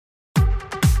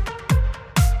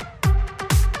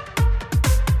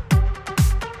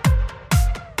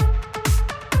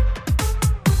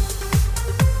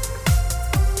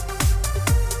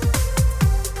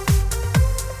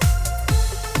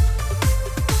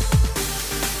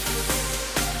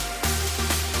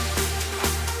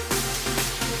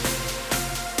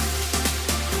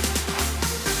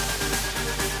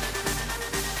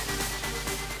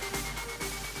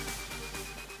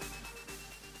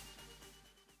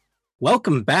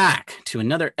Welcome back to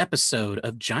another episode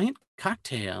of Giant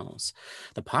Cocktails,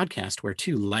 the podcast where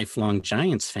two lifelong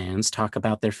Giants fans talk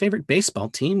about their favorite baseball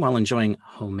team while enjoying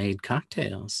homemade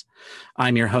cocktails.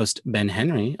 I'm your host, Ben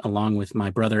Henry, along with my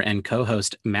brother and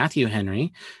co-host, Matthew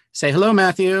Henry. Say hello,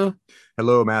 Matthew.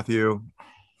 Hello, Matthew.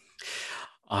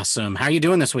 Awesome. How are you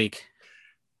doing this week?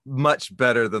 Much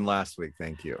better than last week,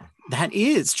 thank you. That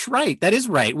is right. That is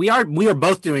right. We are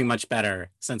both doing much better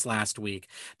since last week.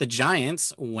 The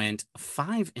Giants went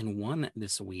 5-1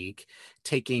 this week,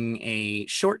 taking a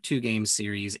short 2-game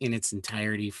series in its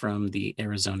entirety from the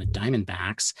Arizona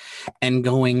Diamondbacks and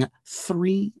going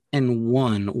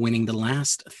 3-1, winning the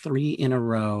last 3 in a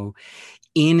row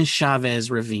in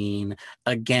Chavez Ravine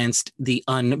against the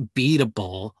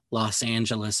unbeatable Los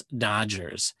Angeles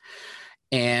Dodgers.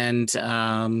 And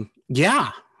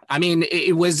yeah, I mean,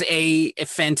 it was a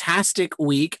fantastic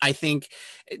week. I think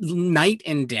night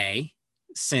and day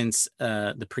since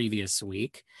the previous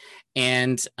week.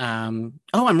 And I'm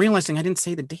realizing I didn't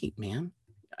say the date, man.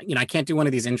 You know, I can't do one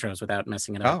of these intros without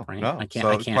messing it up, right? No, I can't.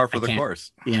 So I can't. par for the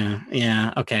course.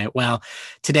 Yeah. Okay. Well,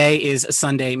 today is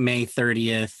Sunday, May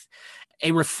 30th.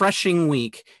 A refreshing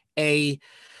week. A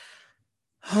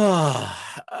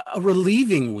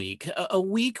relieving week, a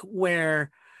week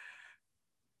where,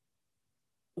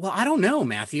 well, I don't know,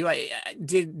 Matthew.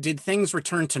 Did things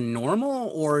return to normal,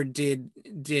 or did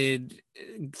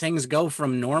things go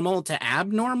from normal to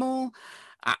abnormal?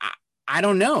 I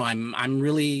don't know. I'm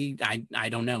really I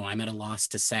don't know. I'm at a loss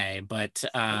to say. But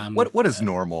what is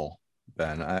normal,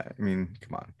 Ben? I mean,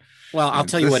 come on. Well, I'll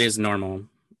tell you what is normal.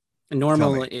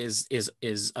 Normal is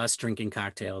us drinking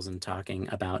cocktails and talking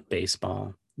about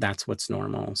baseball. That's what's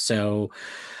normal. So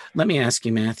let me ask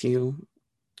you, Matthew,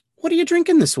 what are you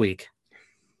drinking this week?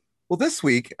 Well, this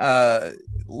week,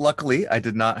 luckily, I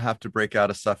did not have to break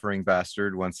out a suffering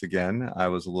bastard once again. I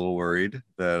was a little worried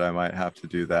that I might have to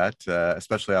do that,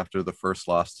 especially after the first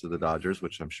loss to the Dodgers,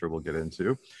 which I'm sure we'll get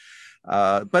into.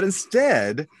 But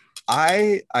instead,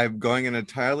 I'm going an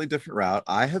entirely different route.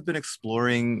 I have been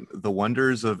exploring the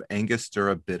wonders of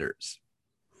Angostura bitters.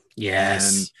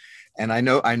 Yes. And I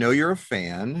know you're a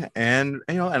fan, and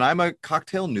and I'm a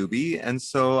cocktail newbie, and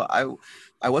so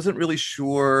I wasn't really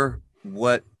sure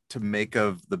what to make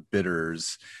of the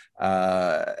bitters.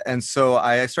 And so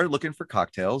I started looking for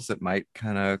cocktails that might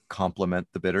kind of complement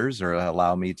the bitters or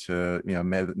allow me to,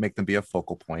 make them be a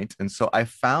focal point. And so I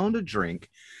found a drink,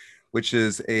 which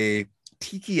is a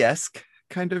tiki-esque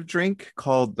kind of drink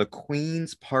called the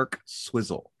Queen's Park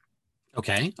Swizzle.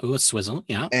 Okay. Oh, a swizzle.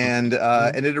 Yeah. And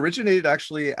it originated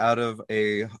actually out of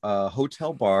a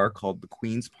hotel bar called the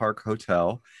Queen's Park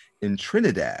Hotel in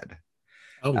Trinidad.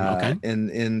 Oh, okay.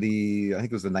 In the, I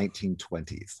think it was the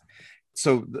 1920s.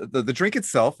 So the drink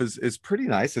itself is pretty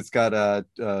nice. It's got a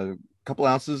couple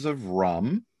ounces of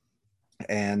rum,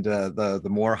 and the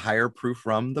more higher proof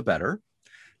rum, the better,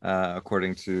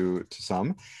 according to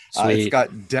some. It's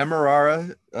got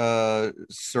Demerara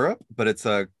syrup, but it's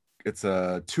a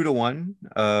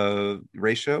 2-to-1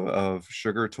 ratio of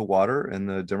sugar to water in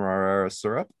the Demerara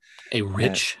syrup. A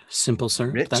rich, simple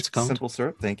syrup. Rich, that's called simple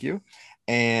syrup. Thank you.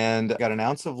 And got an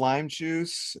ounce of lime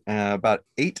juice, about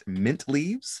 8 mint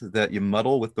leaves that you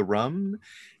muddle with the rum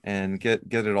and get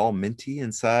it all minty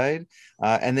inside.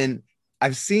 And then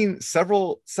I've seen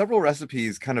several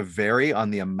recipes kind of vary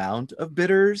on the amount of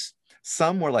bitters.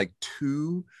 Some were like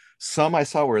 2. Some I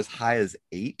saw were as high as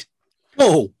 8.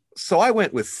 Oh, so I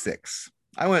went with 6.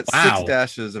 I went 6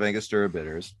 dashes of Angostura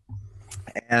bitters.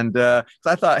 And so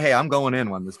I thought, hey, I'm going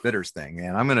in on this bitters thing,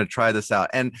 and I'm going to try this out.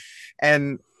 And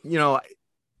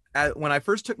when I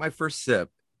first took my first sip,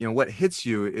 what hits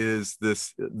you is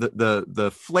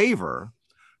the flavor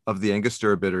of the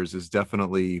Angostura bitters is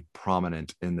definitely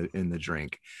prominent in the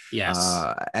drink. Yes.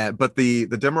 But the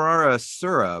Demerara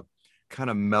syrup kind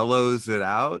of mellows it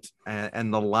out,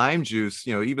 and the lime juice,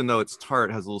 even though it's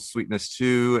tart, has a little sweetness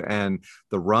too, and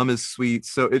the rum is sweet,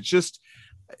 so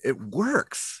it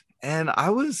works. And I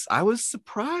was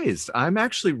surprised. I'm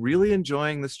actually really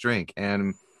enjoying this drink,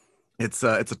 and it's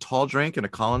a tall drink in a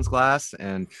Collins glass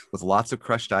and with lots of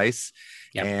crushed ice.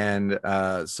 Yep. And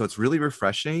so it's really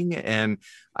refreshing, and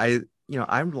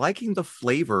I'm liking the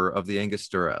flavor of the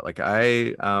Angostura. Like,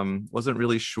 I wasn't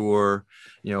really sure,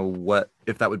 what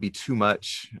if that would be too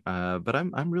much, but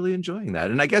I'm really enjoying that.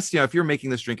 And I guess, if you're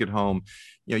making this drink at home,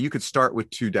 you could start with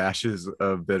 2 dashes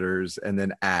of bitters and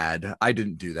then add. I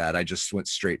didn't do that. I just went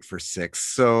straight for 6.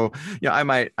 So, I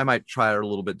might try it a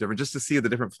little bit different just to see the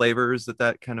different flavors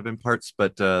that kind of imparts.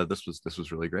 But this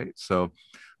was really great. So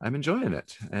I'm enjoying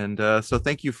it. And so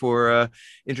thank you for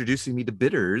introducing me to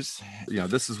bitters.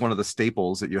 This is one of the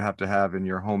staples that you have to have in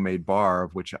your homemade bar,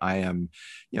 of which I am,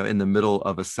 in the middle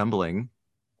of assembling.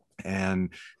 And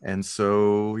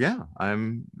so yeah,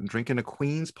 I'm drinking a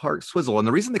Queen's Park Swizzle. And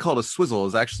the reason they call it a swizzle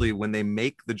is actually when they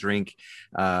make the drink,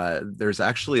 there's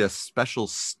actually a special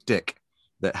stick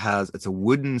it's a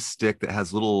wooden stick that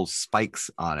has little spikes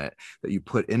on it that you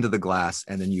put into the glass,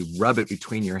 and then you rub it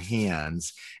between your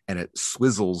hands and it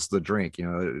swizzles the drink,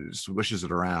 it swishes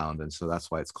it around. And so that's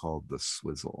why it's called the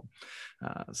swizzle.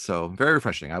 So very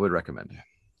refreshing. I would recommend.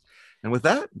 And with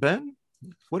that, Ben,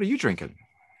 what are you drinking?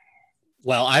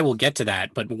 Well, I will get to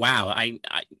that, but wow, I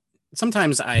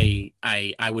sometimes I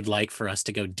would like for us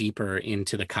to go deeper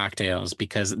into the cocktails,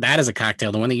 because that is a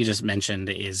cocktail. The one that you just mentioned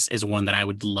is one that I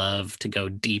would love to go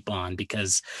deep on,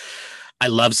 because I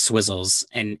love swizzles,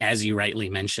 and as you rightly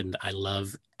mentioned, I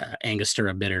love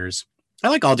Angostura bitters. I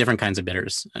like all different kinds of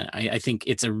bitters. I think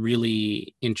it's a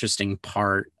really interesting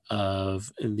part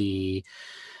of the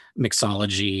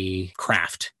mixology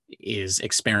craft, is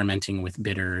experimenting with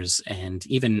bitters and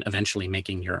even eventually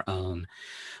making your own,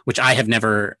 which I have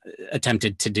never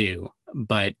attempted to do,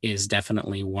 but is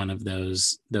definitely one of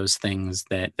those things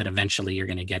that eventually you're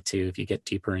going to get to if you get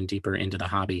deeper and deeper into the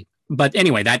hobby. But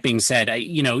anyway, that being said,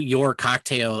 your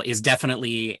cocktail is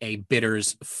definitely a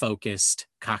bitters focused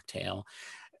cocktail,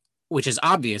 which is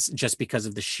obvious just because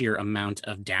of the sheer amount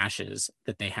of dashes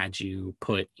that they had you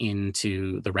put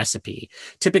into the recipe.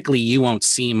 Typically, you won't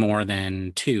see more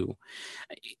than 2.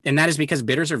 And that is because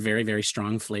bitters are very, very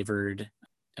strong flavored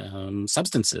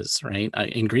substances, right?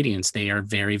 Ingredients. They are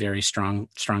very, very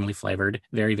strongly flavored,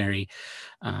 very, very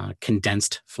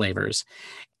condensed flavors.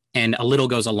 And a little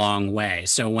goes a long way.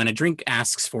 So when a drink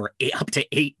asks for up to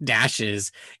 8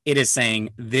 dashes, it is saying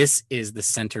this is the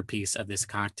centerpiece of this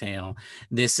cocktail.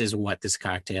 This is what this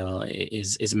cocktail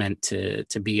is meant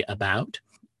to be about.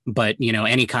 But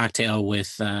any cocktail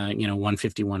with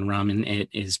 151 rum, and it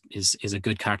is a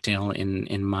good cocktail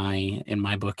in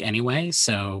my book anyway.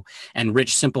 So, and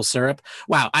rich simple syrup.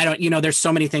 Wow, I don't there's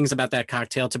so many things about that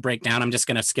cocktail to break down. I'm just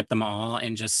gonna skip them all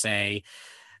and just say,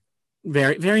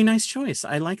 very, very nice choice.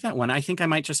 I like that one. I think I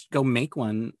might just go make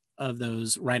one of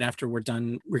those right after we're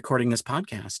done recording this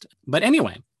podcast. But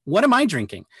anyway, what am I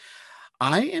drinking?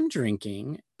 I am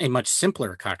drinking a much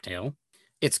simpler cocktail.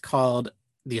 It's called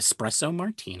the Espresso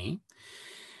Martini.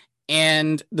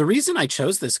 And the reason I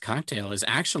chose this cocktail is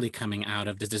actually coming out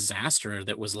of the disaster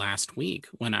that was last week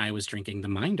when I was drinking the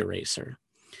Mind Eraser.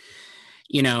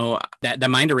 That the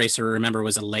Mind Eraser, remember,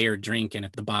 was a layered drink, and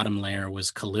at the bottom layer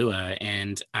was Kahlua.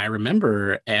 And I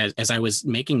remember as I was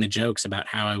making the jokes about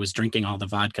how I was drinking all the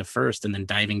vodka first and then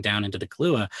diving down into the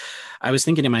Kahlua, I was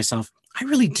thinking to myself, I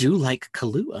really do like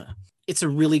Kahlua. It's a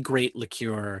really great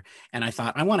liqueur, and I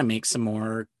thought I want to make some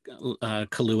more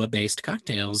Kahlua-based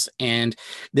cocktails. And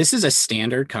this is a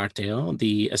standard cocktail,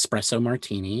 the Espresso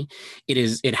Martini.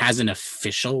 It has an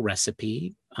official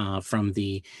recipe from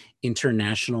the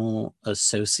International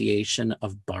Association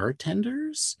of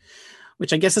Bartenders,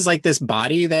 which I guess is like this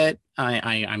body that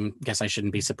I guess I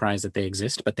shouldn't be surprised that they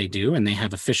exist, but they do. And they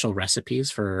have official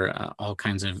recipes for all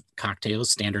kinds of cocktails,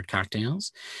 standard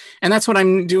cocktails. And that's what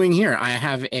I'm doing here. I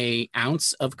have an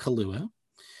ounce of Kahlua,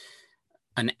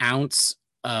 an ounce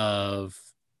of,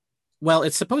 well,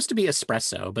 it's supposed to be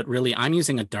espresso, but really I'm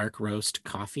using a dark roast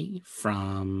coffee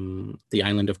from the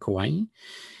island of Kauai,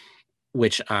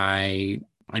 which I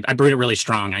brewed it really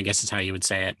strong, I guess is how you would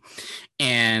say it.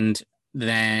 And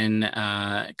then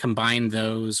combine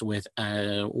those with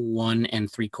 1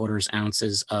 3/4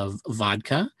 ounces of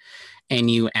vodka, and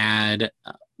you add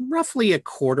roughly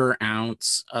 1/4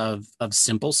 ounce of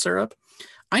simple syrup.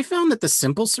 I found that the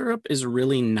simple syrup is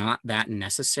really not that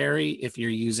necessary if you're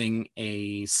using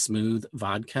a smooth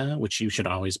vodka, which you should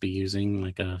always be using,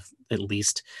 like at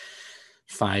least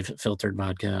 5 filtered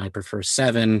vodka. I prefer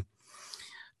 7.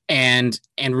 And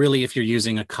really, if you're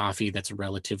using a coffee that's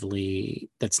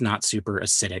not super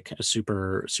acidic,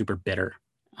 super bitter,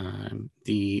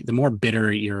 the more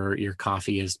bitter your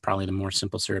coffee is, probably the more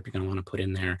simple syrup you're going to want to put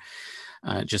in there,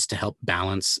 just to help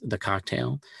balance the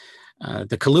cocktail.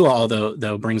 The Kahlua, although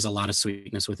though, brings a lot of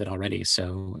sweetness with it already,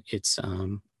 so it's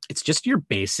just your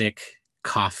basic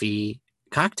coffee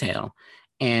cocktail,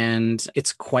 and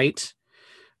it's quite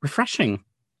refreshing.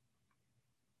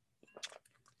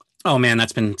 Oh man,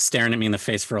 that's been staring at me in the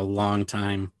face for a long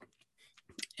time.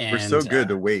 And we're so good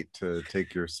to wait to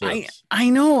take your sips. I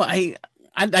know. I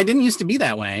didn't used to be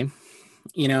that way,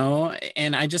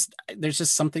 and there's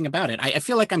just something about it. I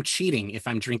feel like I'm cheating if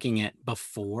I'm drinking it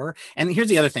before. And here's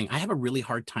the other thing. I have a really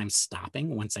hard time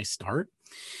stopping once I start.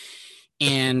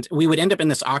 And we would end up in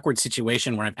this awkward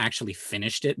situation where I've actually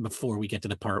finished it before we get to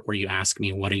the part where you ask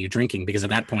me, what are you drinking? Because at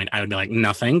that point I would be like,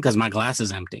 nothing, because my glass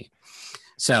is empty.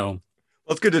 So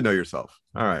Well, it's good to know yourself.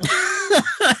 All right.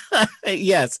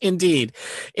 yes, indeed.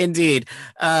 Indeed.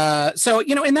 So,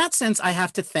 in that sense, I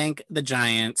have to thank the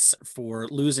Giants for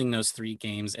losing those 3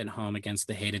 games at home against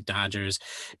the hated Dodgers,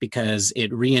 because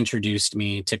it reintroduced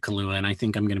me to Kahlua. And I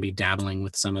think I'm going to be dabbling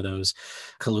with some of those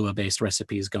Kahlua based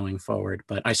recipes going forward.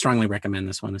 But I strongly recommend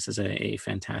this one. This is a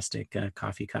fantastic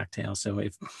coffee cocktail. So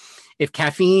if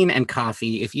caffeine and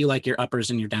coffee, if you like your uppers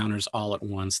and your downers all at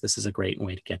once, this is a great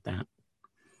way to get that.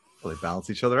 Well, they balance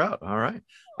each other out. All right.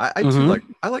 I too like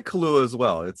Kahlua as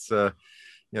well. It's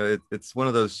it's one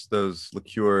of those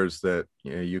liqueurs that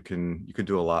you can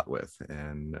do a lot with,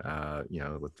 and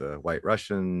with the White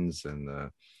Russians and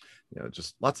the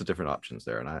just lots of different options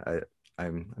there. And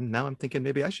I'm thinking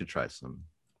maybe I should try some.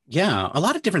 Yeah, a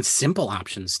lot of different simple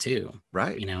options too.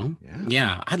 Right.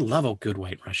 Yeah, I love a good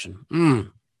White Russian.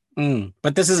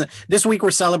 But this week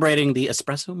we're celebrating the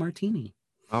espresso martini.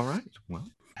 All right. Well,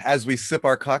 as we sip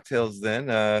our cocktails, then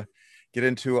get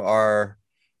into our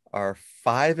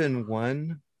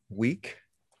 5-1 week.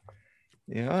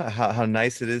 How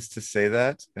nice it is to say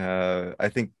that. I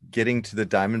think getting to the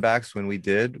Diamondbacks when we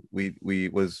did, we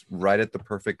was right at the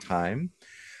perfect time.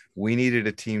 We needed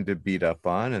a team to beat up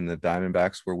on, and the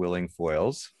Diamondbacks were willing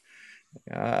foils.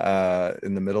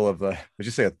 In the middle of would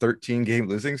you say a 13-game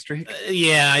losing streak?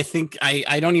 Yeah, I think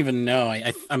I don't even know.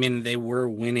 I mean, they were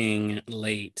winning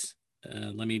late.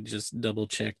 Let me just double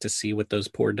check to see what those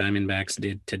poor Diamondbacks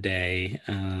did today.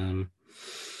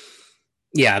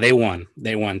 Yeah, they won.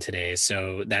 They won today.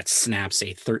 So that snaps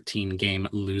a 13-game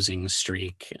losing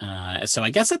streak. So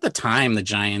I guess at the time, the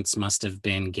Giants must have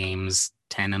been games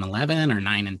 10 and 11 or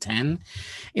 9 and 10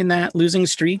 in that losing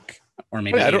streak. Or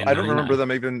maybe I don't remember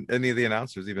them even any of the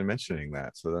announcers even mentioning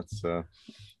that. So that's that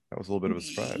was a little bit of a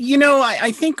surprise.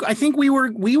 I think we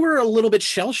were a little bit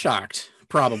shell shocked.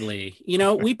 Probably,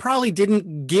 we probably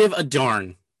didn't give a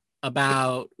darn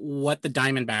about what the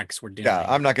Diamondbacks were doing. Yeah,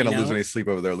 I'm not going to lose any sleep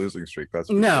over their losing streak. That's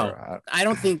for sure. I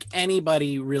don't think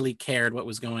anybody really cared what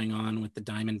was going on with the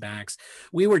Diamondbacks.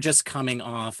 We were just coming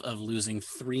off of losing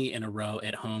 3 in a row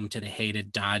at home to the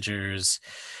hated Dodgers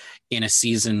in a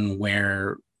season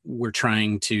where we're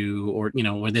trying to,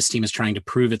 where this team is trying to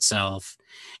prove itself.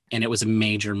 And it was a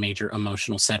major, major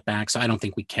emotional setback. So I don't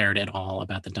think we cared at all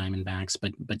about the Diamondbacks.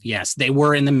 But yes, they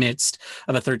were in the midst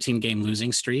of a 13-game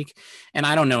losing streak. And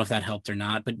I don't know if that helped or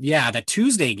not. But yeah, that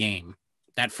Tuesday game,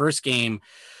 that first game,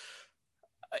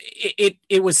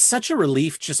 it was such a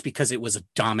relief just because it was a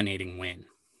dominating win.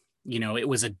 It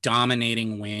was a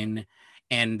dominating win.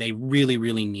 And they really,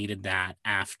 really needed that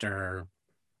after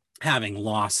having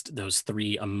lost those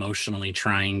 3 emotionally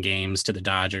trying games to the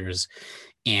Dodgers.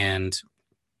 And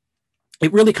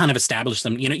it really kind of established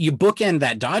them. You bookend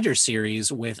that Dodger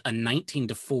series with a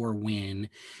 19-4 win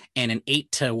and an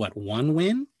 8-1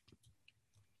 win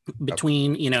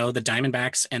between, the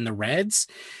Diamondbacks and the Reds.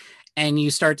 And you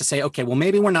start to say, okay, well,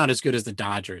 maybe we're not as good as the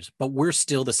Dodgers, but we're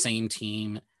still the same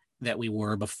team that we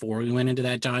were before we went into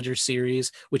that Dodger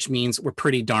series, which means we're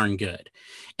pretty darn good.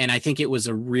 And I think it was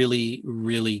a really,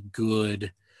 really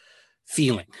good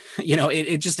feeling.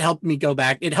 It just helped me go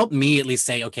back. It helped me at least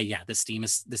say, okay, yeah, this team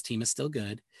is still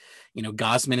good.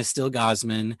 Gausman is still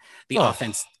Gausman. The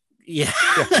offense. Yeah.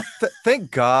 Thank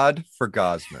God for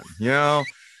Gausman.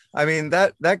 I mean,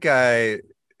 that guy,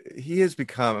 he has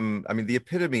become, the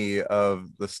epitome of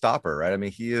the stopper, right? I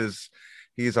mean, he's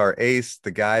our ace,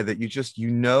 the guy that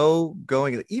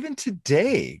going even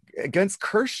today against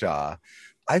Kershaw,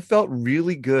 I felt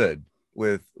really good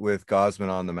with Gausman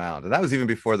on the mound, and that was even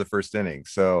before the first inning.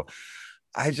 So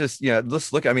I just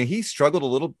let's look. I mean, he struggled a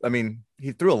little. I mean,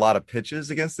 he threw a lot of pitches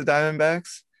against the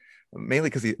Diamondbacks, mainly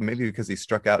because he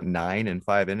struck out 9 in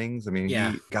 5 innings. I mean,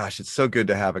 it's so good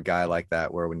to have a guy like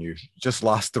that where when you just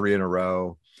lost 3 in a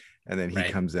row, and then he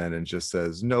comes in and just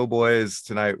says, "No, boys,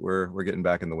 tonight we're getting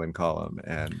back in the win column,"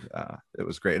 and it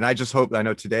was great. And I just hope. I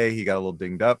know today he got a little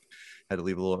dinged up. Had to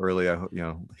leave a little early.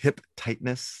 Hip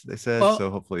tightness, they said. Well,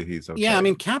 so hopefully he's okay. Yeah, I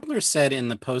mean, Kapler said in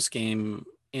the post-game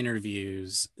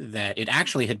interviews that it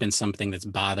actually had been something that's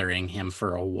bothering him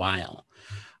for a while,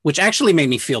 which actually made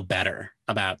me feel better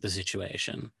about the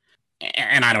situation.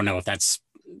 And I don't know if that's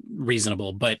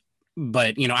reasonable, but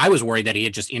I was worried that he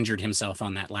had just injured himself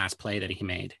on that last play that he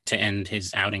made to end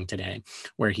his outing today,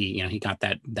 where he got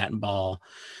that ball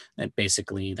that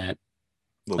basically that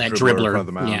dribbler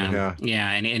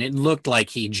and it looked like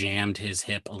he jammed his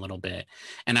hip a little bit,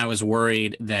 and I was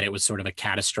worried that it was sort of a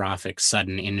catastrophic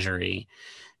sudden injury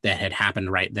that had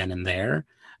happened right then and there.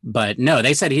 But no,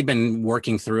 they said he'd been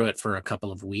working through it for a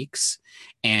couple of weeks,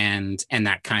 and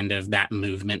that kind of that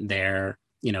movement there,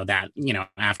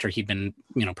 after he'd been,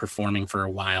 performing for a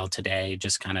while today,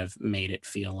 just kind of made it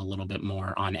feel a little bit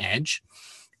more on edge.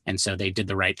 And so they did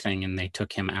the right thing and they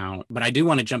took him out. But I do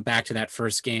want to jump back to that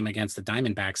first game against the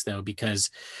Diamondbacks, though, because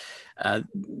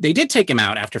they did take him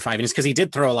out after 5 innings because he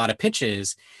did throw a lot of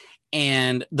pitches,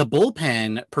 and the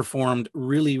bullpen performed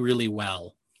really, really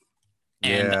well.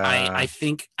 And I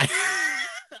think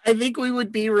I think we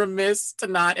would be remiss to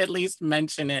not at least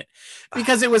mention it,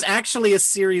 because it was actually a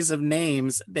series of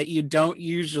names that you don't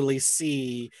usually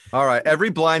see. All right,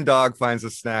 every blind dog finds a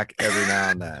snack every now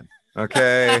and then.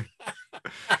 Okay.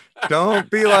 Don't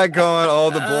be like going,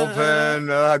 oh, the bullpen,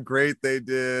 how great they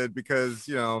did, because,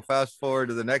 fast forward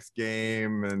to the next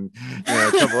game and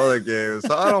a couple other games.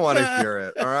 So I don't want to hear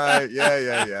it. All right.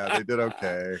 Yeah. They did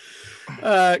okay.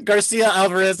 Garcia,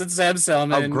 Alvarez, and Sam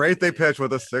Selman. How great they pitched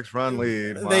with a 6-run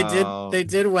lead. Wow. They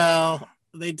did well.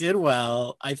 They did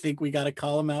well. I think we got to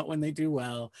call them out when they do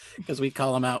well, because we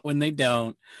call them out when they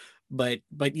don't. But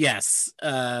yes,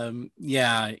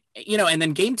 yeah, and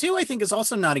then game 2, I think, is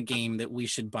also not a game that we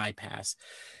should bypass.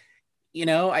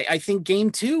 I think game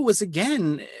 2 was,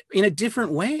 again, in a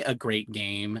different way, a great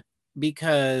game,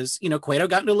 because, Cueto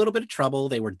got into a little bit of trouble.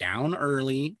 They were down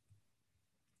early,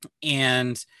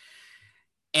 and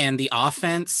the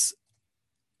offense,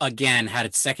 again, had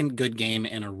its second good game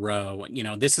in a row.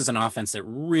 This is an offense that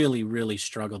really, really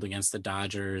struggled against the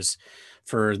Dodgers,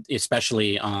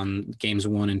 especially on games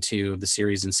 1 and 2 of the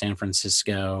series in San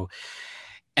Francisco.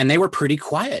 And they were pretty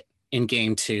quiet in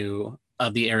game 2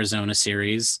 of the Arizona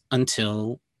series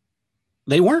until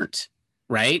they weren't,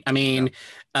 right? I mean,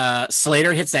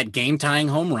 Slater hits that game-tying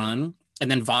home run, and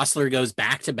then Vossler goes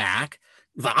back-to-back.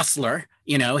 Vossler,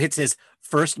 hits his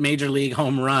first major league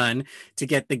home run to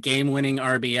get the game-winning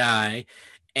RBI.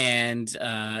 And,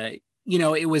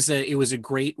 it was a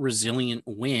great, resilient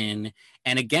win.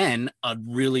 And again,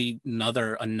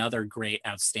 another great,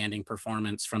 outstanding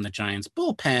performance from the Giants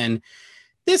bullpen.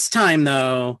 This time,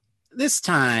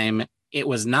 it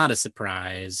was not a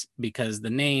surprise, because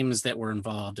the names that were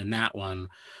involved in that one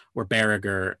were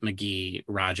Berriger, McGee,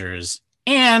 Rogers,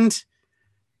 and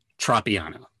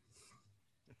Tropiano.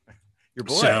 Your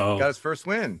boy got his first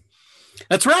win.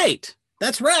 That's right.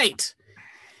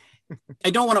 I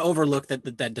don't want to overlook the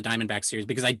Diamondback series,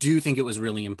 because I do think it was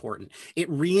really important. It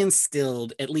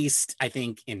reinstilled, at least I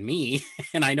think, in me,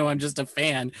 and I know I'm just a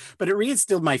fan, but it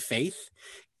reinstilled my faith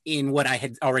in what I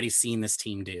had already seen this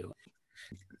team do.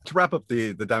 To wrap up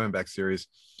the Diamondback series,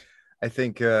 I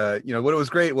think what was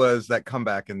great was that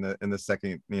comeback in the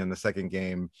second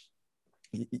game.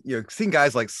 Seeing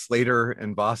guys like Slater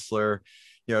and Vossler,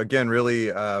 again,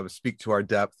 really speak to our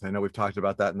depth. I know we've talked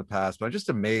about that in the past, but I'm just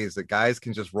amazed that guys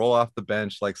can just roll off the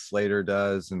bench like Slater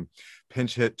does and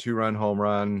pinch hit 2-run home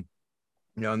run,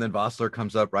 and then Vossler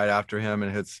comes up right after him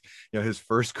and hits, his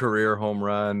first career home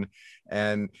run.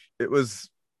 And it was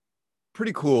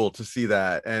pretty cool to see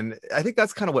that. And I think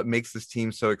that's kind of what makes this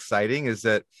team so exciting, is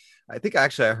that I think I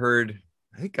heard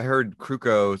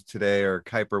Kruko today, or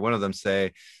Kuiper, one of them,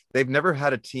 say they've never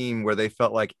had a team where they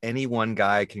felt like any one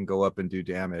guy can go up and do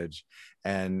damage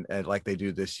and like they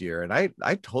do this year. And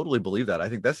I totally believe that. I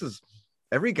think this is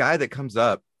every guy that comes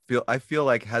up I feel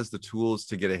like has the tools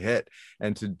to get a hit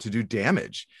and to do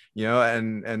damage,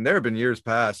 and there have been years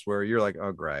past where you're like,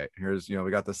 oh, great, here's,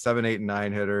 we got the 7, 8, and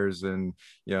 9 hitters, and,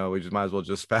 we just might as well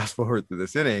just fast forward through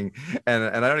this inning. And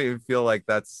I don't even feel like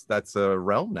that's a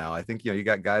realm now. I think, you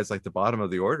got guys like the bottom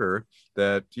of the order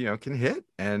that, can hit.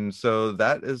 And so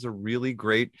that is a really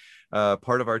great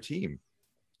part of our team.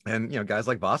 And, guys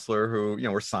like Vossler, who,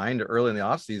 were signed early in the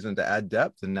offseason to add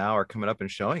depth and now are coming up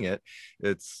and showing it.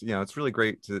 It's, it's really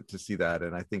great to see that.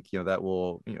 And I think, that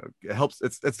will, it helps.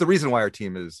 It's the reason why our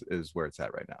team is where it's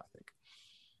at right now, I think.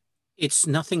 It's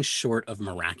nothing short of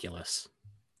miraculous,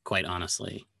 quite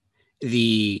honestly.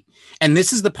 And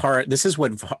this is what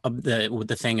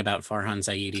the thing about Farhan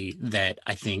Zaidi that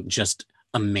I think just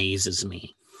amazes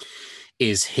me,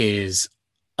 is his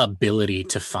ability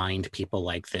to find people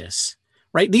like this.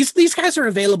 Right. These guys are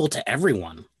available to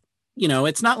everyone.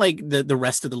 It's not like the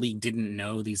rest of the league didn't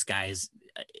know these guys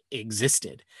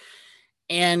existed.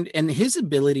 And his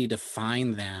ability to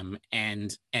find them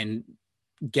and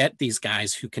get these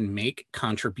guys who can make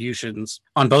contributions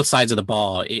on both sides of the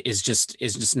ball is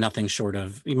just nothing short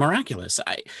of miraculous.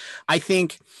 I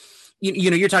think,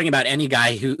 you're talking about any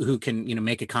guy who can,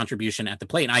 make a contribution at the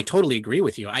plate. And I totally agree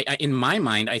with you. I in my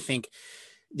mind, I think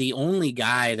the only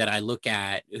guy that I look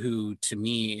at who to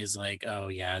me is like, oh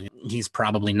yeah, he's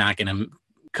probably not going to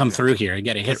come through here and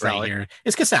get a hit Casale. right here.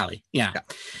 It's Casale. Yeah. Yeah.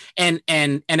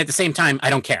 And at the same time, I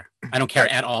don't care. I don't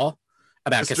care at all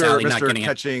about Casale not getting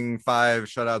catching 5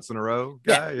 shutouts in a row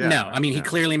guy. Yeah. No, I mean, he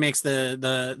clearly makes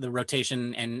the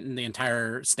rotation and the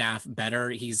entire staff better.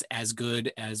 He's as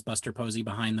good as Buster Posey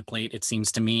behind the plate, it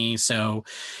seems to me. So,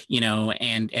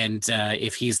 and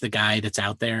if he's the guy that's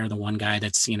out there, the one guy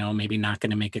that's, maybe not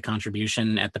going to make a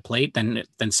contribution at the plate, then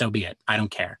so be it. I don't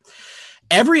care.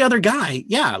 Every other guy,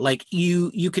 yeah, like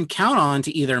you can count on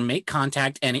to either make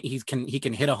contact and he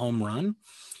can hit a home run.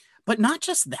 But not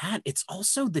just that, it's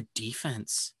also the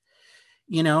defense.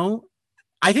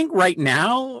 I think right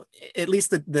now, at least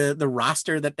the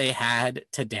roster that they had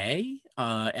today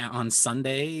on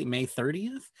Sunday, May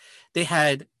 30th, they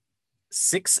had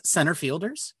 6 center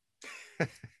fielders.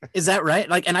 Is that right?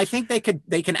 Like, and I think they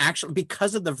can actually,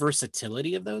 because of the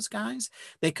versatility of those guys,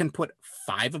 they can put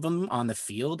 5 of them on the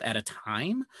field at a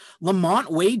time.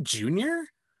 Lamont Wade Jr.,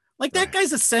 like that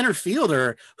guy's a center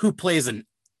fielder who plays an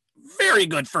very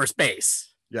good first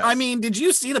base. Yes. I mean, did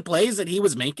you see the plays that he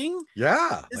was making?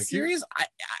 Yeah, this series.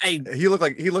 He looked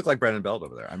like Brandon Belt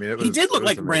over there. I mean, he did look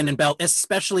like Brandon Belt,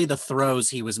 especially the throws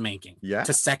he was making. Yeah.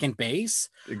 To second base.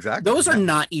 Exactly. Those are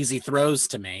not easy throws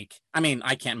to make. I mean,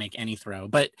 I can't make any throw,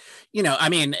 but I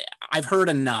mean, I've heard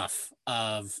enough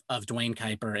of Dwayne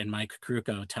Kuiper and Mike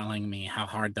Krukow telling me how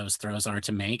hard those throws are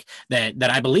to make that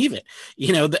I believe it.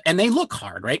 And they look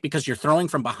hard, right? Because you're throwing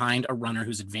from behind a runner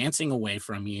who's advancing away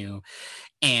from you.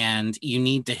 And you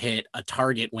need to hit a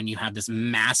target when you have this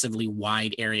massively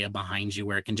wide area behind you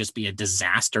where it can just be a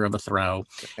disaster of a throw.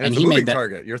 And he made that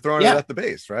target. You're throwing it at the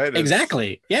base, right?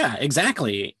 Exactly. Yeah,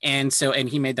 exactly. And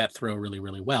he made that throw really,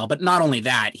 really well. But not only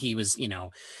that, he was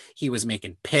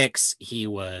making picks. He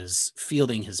was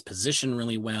fielding his position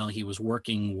really well. He was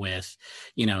working with,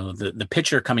 the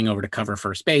pitcher coming over to cover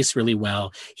first base really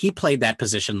well. He played that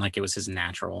position like it was his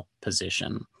natural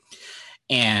position.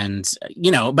 And,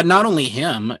 but not only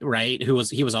him, right,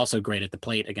 he was also great at the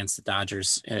plate against the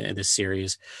Dodgers this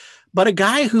series, but a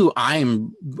guy who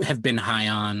have been high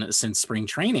on since spring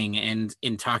training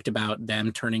and talked about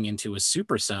them turning into a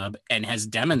super sub and has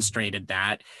demonstrated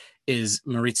that is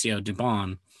Mauricio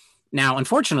Dubon. Now,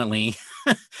 unfortunately,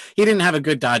 he didn't have a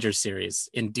good Dodgers series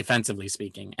in defensively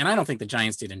speaking. And I don't think the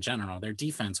Giants did in general. Their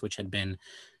defense, which had been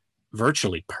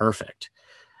virtually perfect,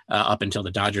 up until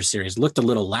the Dodgers series, looked a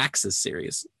little lax this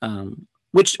series,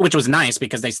 which was nice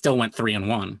because they still went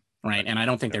 3-1, right? And I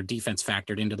don't think their defense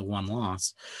factored into the one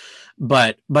loss.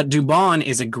 But Dubon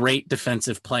is a great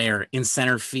defensive player in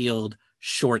center field,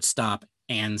 shortstop,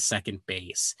 and second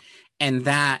base. And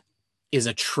that is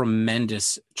a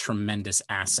tremendous, tremendous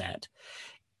asset.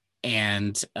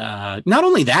 And not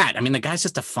only that, I mean, the guy's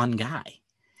just a fun guy.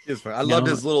 I loved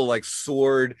his little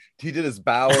sword. He did his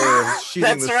Bauer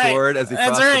sheathing the sword as he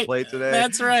crossed the plate today.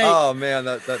 That's right. Oh man,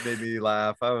 that made me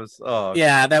laugh.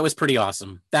 Yeah, that was pretty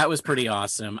awesome.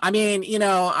 I mean,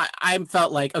 I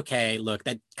felt like, okay, look,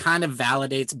 that kind of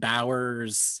validates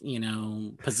Bauer's,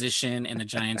 position in the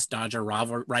Giants Dodger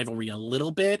rivalry a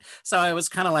little bit. So I was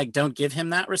kind of like, don't give him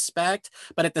that respect.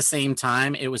 But at the same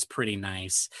time, it was pretty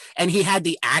nice. And he had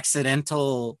the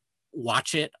accidental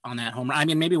watch it on that home run. I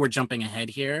mean, maybe we're jumping ahead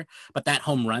here, but that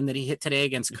home run that he hit today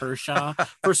against Kershaw,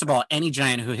 first of all, any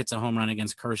Giant who hits a home run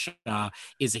against Kershaw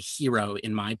is a hero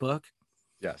in my book.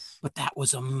 Yes. But that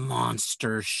was a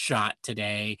monster shot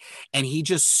today. And he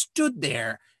just stood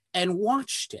there and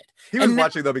watched it. He was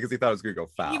watching though because he thought it was going to go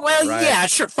foul. Well, right? Yeah,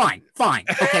 sure. Fine.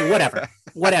 Okay,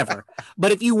 whatever.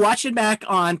 But if you watch it back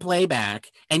on playback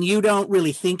and you don't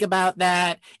really think about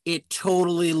that, it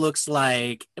totally looks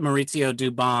like Mauricio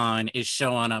Dubon is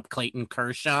showing up Clayton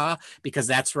Kershaw because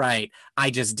that's right. I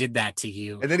just did that to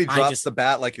you. And then he drops the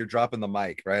bat like you're dropping the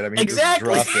mic, right? I mean, exactly.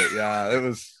 He just dropped it.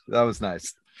 Yeah, that was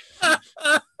nice.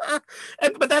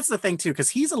 But that's the thing too, because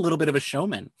he's a little bit of a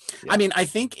showman. Yeah. I mean, I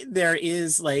think there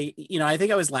is I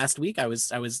think I was last week. I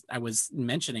was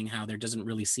mentioning how there doesn't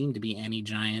really seem to be any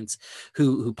Giants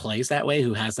who plays that way,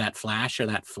 who has that flash or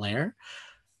that flair.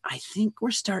 I think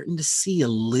we're starting to see a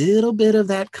little bit of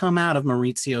that come out of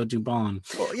Mauricio Dubon.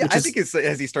 Well, yeah, I think it's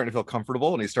as he's starting to feel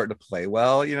comfortable and he's starting to play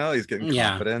well, he's getting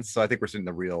confidence. So I think we're seeing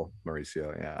the real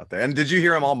Mauricio out there. And did you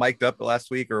hear him all mic'd up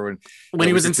last week or when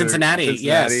he was in Cincinnati?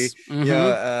 Yes. Mm-hmm.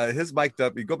 Yeah, his mic'd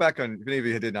up. You go back on, if any of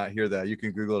you did not hear that, you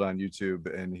can Google it on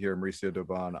YouTube and hear Mauricio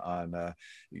Dubon on,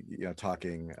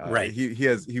 talking. Right.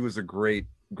 He was a great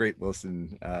great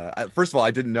Wilson. First of all,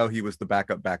 I didn't know he was the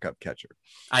backup catcher.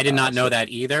 I did not know that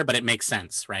either, but it makes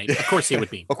sense, right? Of course he would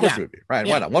be. Of course he would be, right?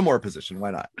 Yeah. Why not? One more position,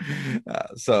 why not?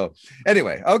 So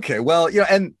anyway, okay, well,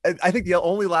 and I think the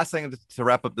only last thing to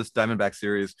wrap up this Diamondback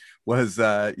series was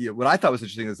what I thought was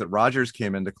interesting is that Rogers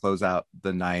came in to close out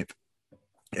the ninth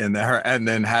in there, and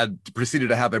then proceeded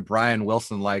to have a Brian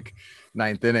Wilson like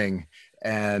ninth inning,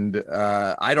 and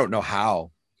I don't know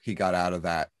how he got out of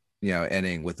that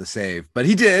inning with the save, but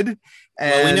he did. And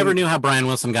well, we never knew how Brian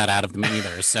Wilson got out of them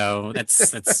either. So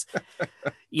that's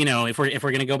if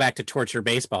we're gonna go back to torture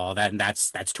baseball,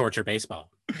 that's torture baseball.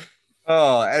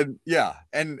 Oh, and yeah,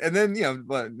 and then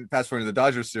fast forward to the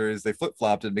Dodgers series, they flip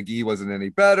flopped, and McGee wasn't any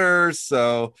better.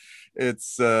 So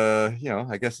it's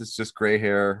I guess it's just gray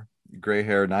hair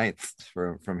ninth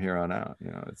from here on out.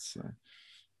 It's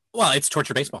it's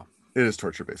torture baseball. It is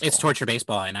torture baseball. It's torture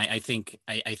baseball, and I think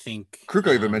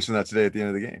Kruko even mentioned that today at the end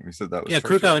of the game. He said that was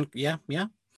Kruko, and yeah.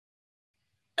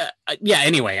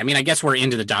 Anyway, I mean, I guess we're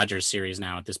into the Dodgers series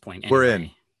now at this point. Anyway. We're in,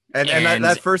 and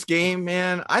that first game,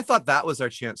 man, I thought that was our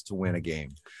chance to win a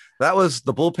game. That was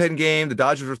the bullpen game. The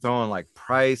Dodgers were throwing like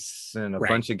Price and a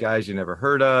bunch of guys you never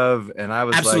heard of, and I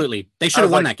was absolutely they should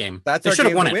have won that game. That's our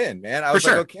game to win, man. I was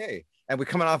like, okay. And we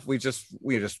coming off, we just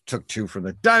took 2 from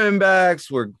the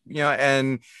Diamondbacks.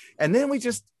 And then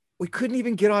we couldn't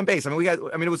even get on base. I mean,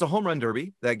 it was a home run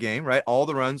derby that game, right? All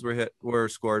the runs were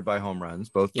scored by home runs,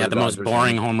 both. Yeah, the most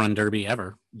boring home run derby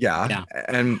ever. Yeah.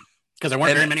 And because there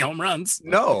weren't very many home runs.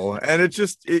 No, and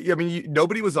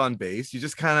nobody was on base. You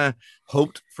just kind of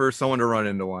hoped for someone to run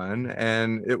into one,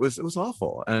 and it was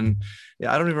awful. And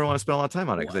I don't even want to spend a lot of time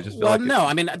on it because I just feel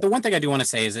I mean, the one thing I do want to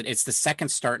say is that it's the second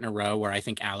start in a row where I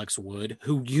think Alex Wood,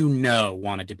 who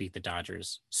wanted to beat the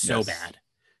Dodgers so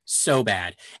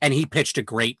bad, and he pitched a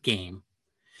great game,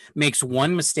 makes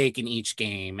one mistake in each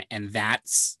game, and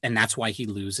that's why he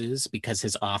loses, because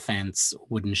his offense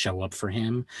wouldn't show up for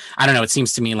him. I don't know. It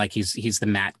seems to me like he's the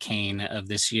Matt Cain of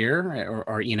this year,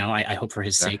 or I hope for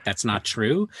his sake that's not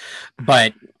true,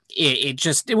 but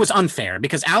it was unfair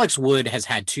because Alex Wood has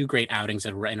had 2 great outings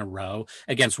in a row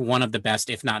against one of the best,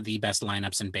 if not the best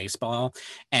lineups in baseball,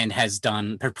 and has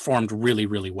performed really,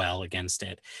 really well against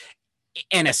it.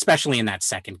 And especially in that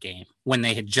second game when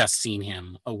they had just seen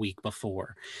him a week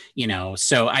before,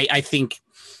 so I think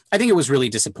it was really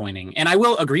disappointing. And I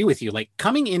will agree with you, like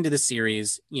coming into the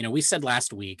series, we said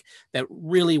last week that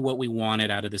really what we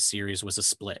wanted out of the series was a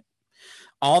split.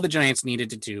 All the Giants needed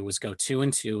to do was go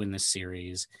 2-2 in this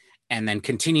series and then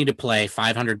continue to play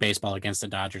 500 baseball against the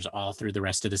Dodgers all through the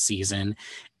rest of the season.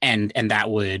 And that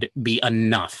would be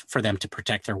enough for them to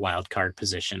protect their wild card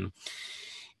position.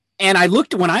 And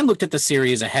when I looked at the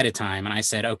series ahead of time, and I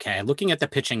said, okay, looking at the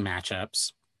pitching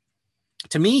matchups,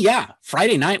 to me,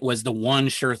 Friday night was the one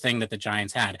sure thing that the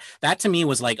Giants had. That to me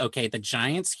was like, okay, the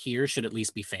Giants here should at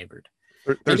least be favored.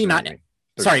 Maybe not.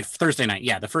 Sorry, Thursday night.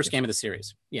 Yeah, the first game of the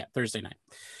series. Yeah, Thursday night.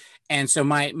 And so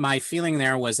my feeling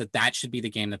there was that should be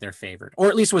the game that they're favored, or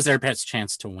at least was their best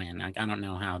chance to win. I don't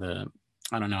know how the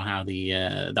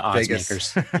odds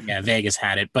makers, Vegas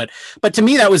had it, but to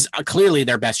me that was clearly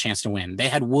their best chance to win. They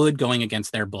had Wood going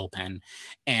against their bullpen,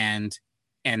 and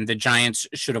the Giants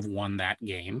should have won that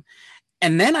game.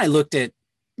 And then I looked at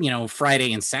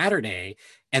Friday and Saturday,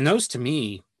 and those to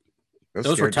me,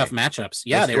 those were tough matchups.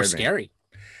 Yeah, they were scary.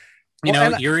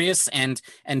 Urias and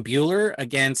Buehler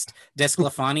against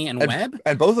DeSclafani and Webb.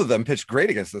 And both of them pitched great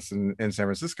against us in San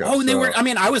Francisco. Oh, and they were,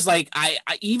 I was like, I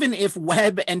even if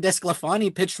Webb and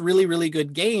DeSclafani pitched really, really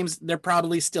good games, they're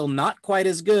probably still not quite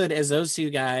as good as those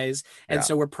 2 guys. And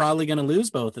so we're probably going to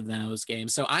lose both of those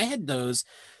games. So I had those,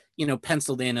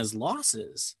 penciled in as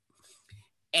losses.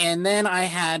 And then I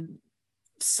had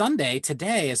Sunday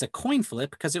today as a coin flip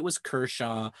because it was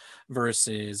Kershaw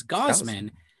versus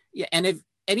Gausman. Yeah.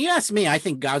 And you ask me, I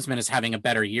think Gausman is having a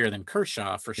better year than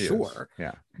Kershaw for sure.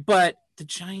 Yeah. But the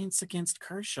Giants against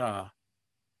Kershaw,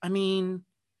 I mean,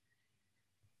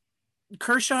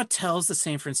 Kershaw tells the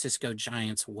San Francisco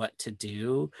Giants what to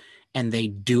do, and they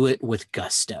do it with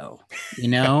gusto,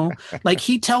 like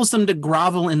he tells them to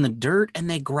grovel in the dirt and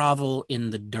they grovel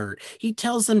in the dirt. He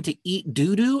tells them to eat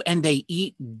doo-doo and they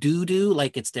eat doo-doo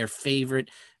like it's their favorite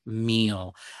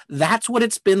meal. That's what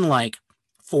it's been like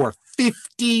for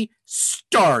 50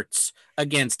 starts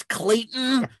against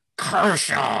Clayton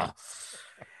Kershaw.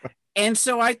 And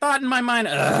so I thought in my mind,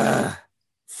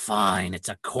 fine, it's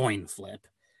a coin flip.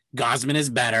 Gausman is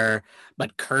better,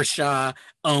 but Kershaw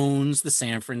owns the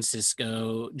San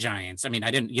Francisco Giants. I mean,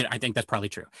 I think that's probably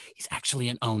true. He's actually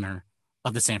an owner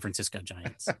of the San Francisco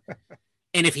Giants.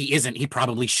 And if he isn't, he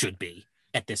probably should be.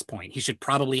 at this point. He should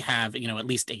probably have, at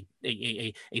least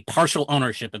a partial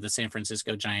ownership of the San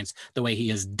Francisco Giants, the way he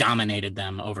has dominated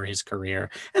them over his career.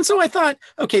 And so I thought,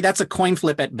 okay, that's a coin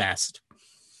flip at best.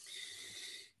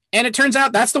 And it turns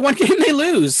out that's the one game they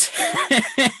lose.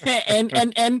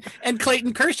 and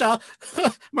Clayton Kershaw,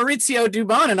 Maurizio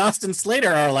Dubon, and Austin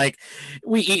Slater are like,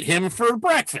 we eat him for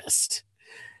breakfast.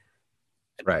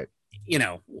 Right.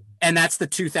 And that's the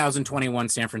 2021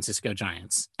 San Francisco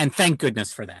Giants. And thank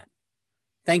goodness for that.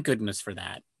 Thank goodness for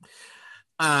that.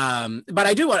 But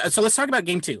I do want, so let's talk about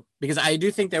game 2, because I do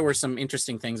think there were some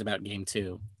interesting things about game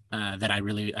 2 that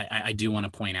I do want to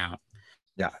point out.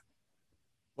 Yeah.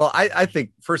 Well, I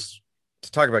think first,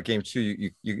 to talk about game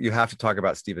 2, you have to talk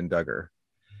about Steven Duggar.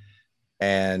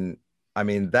 And I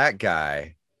mean, that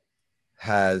guy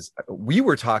we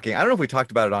were talking, I don't know if we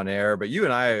talked about it on air, but you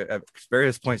and I at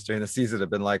various points during the season have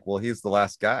been like, well, he's the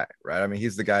last guy, right? I mean,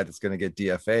 he's the guy that's going to get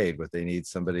DFA'd, but they need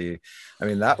somebody. I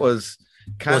mean, that was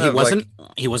kind of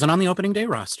he wasn't on the opening day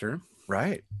roster.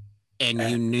 Right. And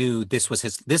you knew this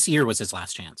year was his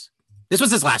last chance. This was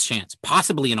his last chance,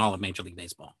 possibly in all of Major League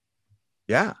Baseball.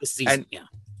 Yeah.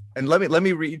 And let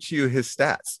me read you his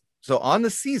stats. So on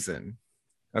the season,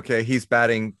 okay, he's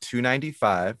batting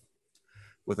 .295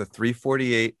 with a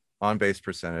 .348 on base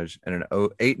percentage and an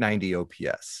 .890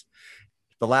 OPS.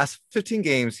 The last 15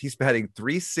 games, he's batting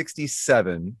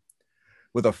 .367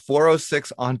 with a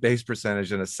 .406 on base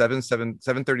percentage and a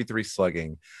 .733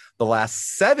 slugging. The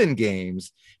last 7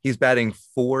 games, he's batting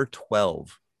 .412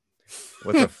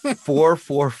 with a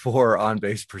 .444 on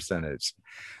base percentage.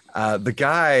 The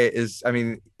guy is, I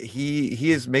mean,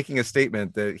 he is making a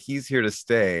statement that he's here to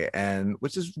stay, and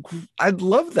I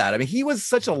love that. I mean, he was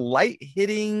such a light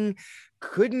hitting,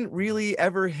 couldn't really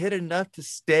ever hit enough to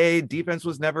stay. Defense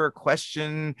was never a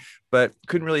question, but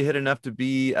couldn't really hit enough to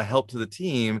be a help to the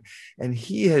team. And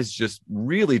he has just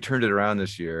really turned it around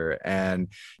this year. And,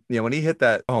 when he hit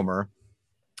that homer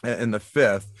in the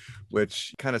 5th,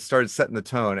 which kind of started setting the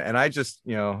tone, and I just,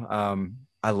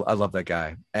 I love that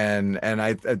guy. And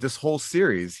I this whole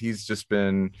series, he's just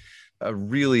been a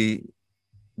really,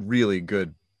 really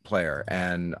good player.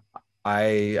 And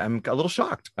I'm a little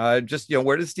shocked. Just,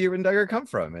 where does Steven Duggar come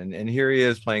from? And here he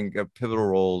is playing pivotal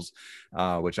roles,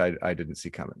 which I didn't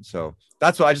see coming. So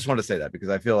that's why I just wanted to say that, because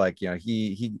I feel like,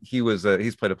 he's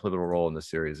played a pivotal role in the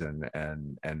series and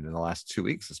in the last 2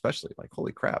 weeks, especially, like,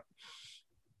 holy crap.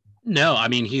 No, I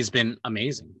mean, he's been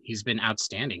amazing. He's been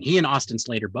outstanding. He and Austin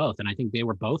Slater both. And I think they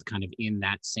were both kind of in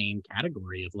that same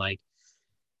category of like,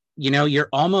 you're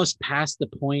almost past the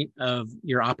point of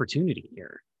your opportunity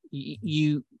here.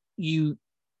 You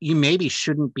maybe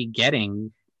shouldn't be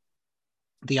getting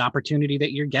the opportunity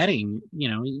that you're getting.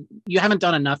 You haven't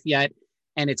done enough yet,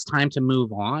 and it's time to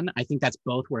move on. I think that's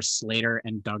both where Slater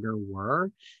and Duggar were.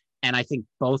 And I think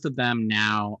both of them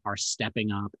now are stepping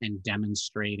up and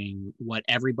demonstrating what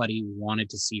everybody wanted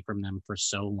to see from them for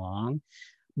so long.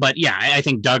 But yeah, I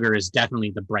think Duggar is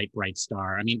definitely the bright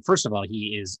star. I mean, first of all,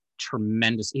 he is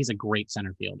tremendous. He's a great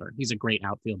center fielder. He's a great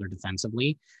outfielder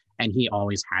defensively, and he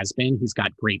always has been. He's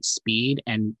got great speed.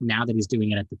 And now that he's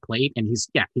doing it at the plate, and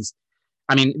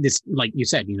this, like you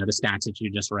said, the stats that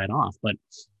you just read off, but,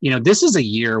 this is a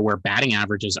year where batting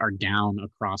averages are down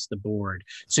across the board.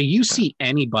 So you see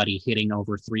anybody hitting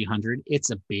over 300, it's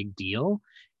a big deal.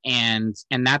 And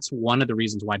that's one of the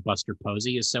reasons why Buster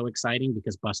Posey is so exciting,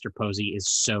 because Buster Posey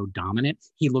is so dominant.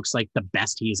 He looks like the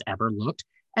best he has ever looked.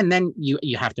 And then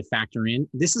you have to factor in,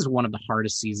 this is one of the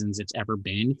hardest seasons it's ever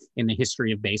been in the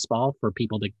history of baseball for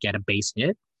people to get a base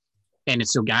hit. And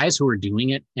it's so guys who are doing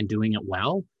it and doing it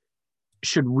well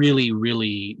should really,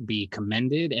 really be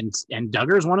commended. And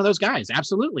Duggar is one of those guys.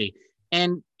 Absolutely.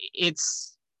 And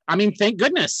thank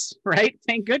goodness, right?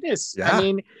 Thank goodness. Yeah. I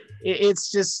mean,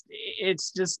 it's just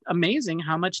amazing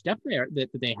how much depth that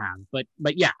they have.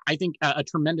 But yeah, I think a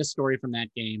tremendous story from that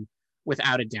game,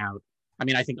 without a doubt. I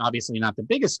mean, I think obviously not the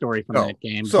biggest story from that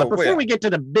game, but before we get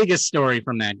to the biggest story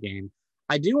from that game,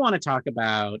 I do want to talk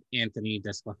about Anthony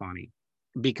DeSclafani,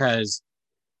 because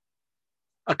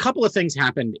a couple of things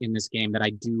happened in this game that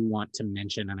I do want to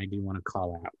mention and I do want to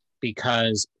call out.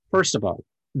 Because first of all,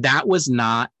 that was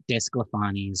not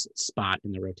DeSclafani's spot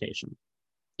in the rotation.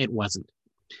 It wasn't.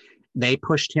 They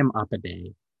pushed him up a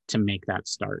day to make that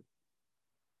start.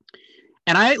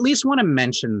 And I at least want to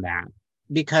mention that,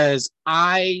 because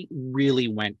I really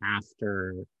went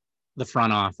after the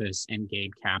front office and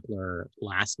Gabe Kapler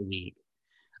last week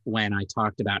when I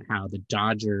talked about how the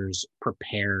Dodgers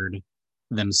prepared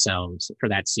themselves for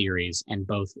that series, and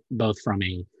both from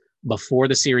before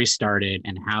the series started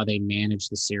and how they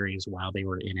managed the series while they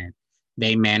were in it.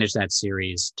 They managed that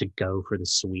series to go for the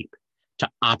sweep, to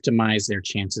optimize their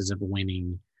chances of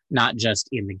winning, not just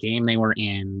in the game they were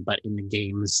in, but in the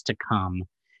games to come.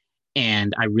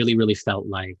 And I really, really felt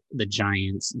like the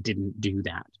Giants didn't do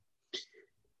that.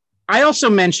 I also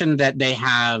mentioned that they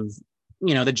have,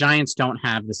 the Giants don't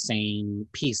have the same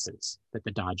pieces that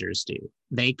the Dodgers do.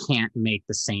 They can't make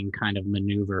the same kind of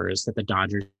maneuvers that the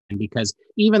Dodgers can, because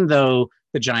even though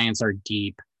the Giants are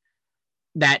deep,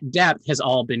 that depth has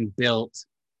all been built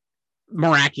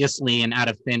miraculously and out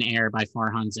of thin air by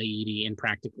Farhan Zaidi in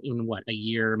practically a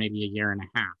year, maybe a year and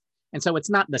a half. And so it's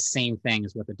not the same thing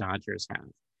as what the Dodgers have.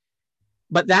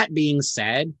 But that being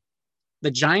said,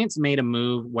 the Giants made a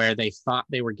move where they thought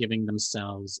they were giving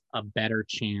themselves a better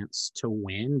chance to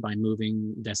win by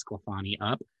moving DeSclafani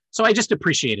up. So I just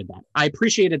appreciated that. I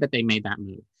appreciated that they made that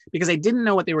move because they didn't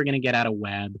know what they were going to get out of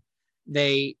Webb.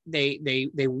 They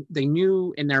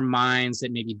knew in their minds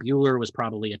that maybe Buehler was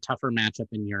probably a tougher matchup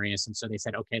than Urias. And so they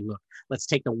said, okay, look, let's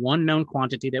take the one known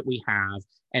quantity that we have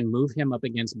and move him up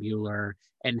against Buehler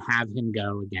and have him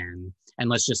go again. And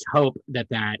let's just hope that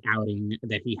outing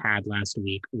that he had last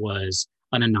week was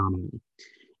an anomaly.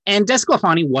 And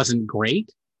DeSclafani wasn't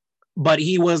great, but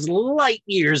he was light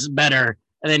years better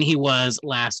than he was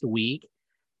last week.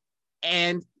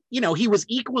 And he was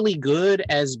equally good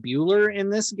as Buehler in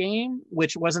this game,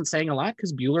 which wasn't saying a lot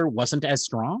because Buehler wasn't as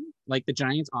strong. Like the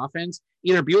Giants offense,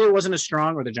 either Buehler wasn't as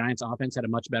strong or the Giants offense had a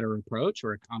much better approach,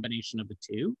 or a combination of the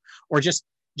two, or just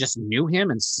knew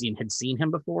him and had seen him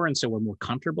before. And so we're more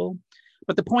comfortable.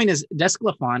 But the point is,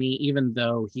 DeSclafani, even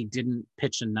though he didn't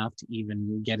pitch enough to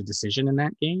even get a decision in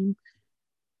that game,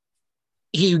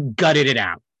 he gutted it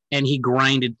out and he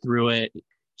grinded through it.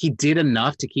 He did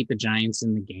enough to keep the Giants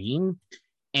in the game.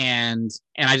 And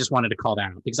I just wanted to call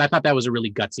that out because I thought that was a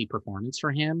really gutsy performance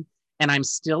for him. And I'm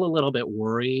still a little bit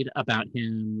worried about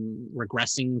him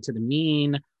regressing to the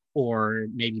mean or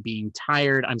maybe being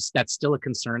tired. That's still a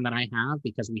concern that I have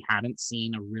because we haven't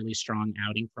seen a really strong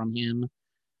outing from him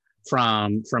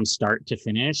from start to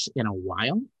finish in a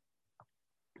while.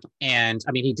 And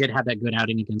I mean, he did have that good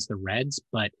outing against the Reds,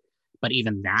 but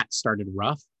even that started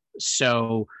rough.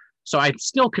 So I'm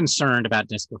still concerned about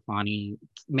DeSclafani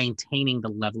maintaining the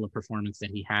level of performance that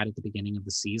he had at the beginning of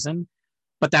the season.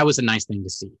 But that was a nice thing to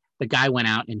see. The guy went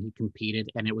out and he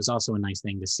competed, and it was also a nice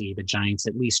thing to see the Giants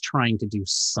at least trying to do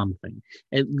something,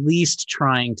 at least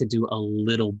trying to do a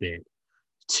little bit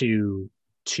to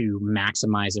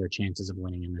maximize their chances of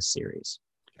winning in this series.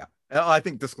 I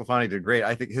think DeSclafani did great.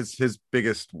 I think his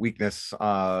biggest weakness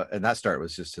in that start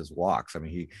was just his walks. I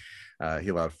mean, he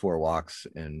allowed 4 walks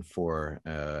in 4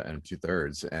 and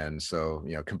 2/3, and so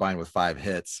combined with 5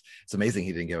 hits, it's amazing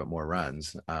he didn't give up more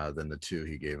runs than the 2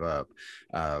 he gave up.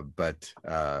 I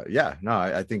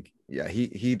think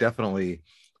he definitely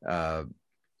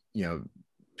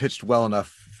pitched well enough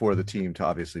for the team to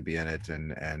obviously be in it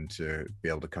and to be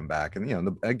able to come back. And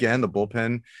the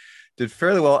bullpen did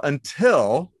fairly well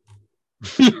until.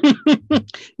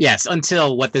 Yes,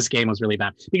 until what this game was really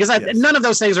about, because none of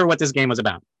those things are what this game was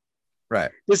about. Right.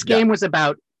 This game was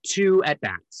about 2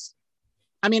 at-bats.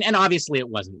 I mean, and obviously it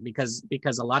wasn't because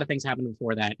a lot of things happened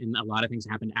before that and a lot of things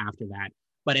happened after that.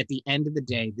 But at the end of the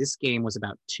day, this game was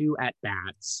about 2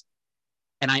 at-bats.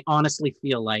 And I honestly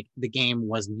feel like the game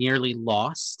was nearly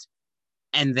lost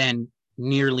and then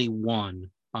nearly won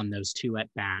on those 2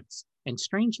 at-bats. And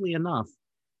strangely enough,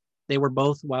 they were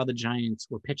both while the Giants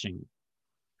were pitching.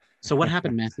 So what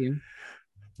happened, Matthew?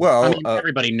 Well, I mean,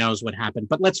 everybody knows what happened,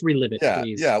 but let's relive it,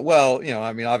 please. Yeah. Well,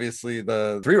 I mean, obviously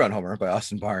the 3-run homer by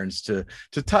Austin Barnes to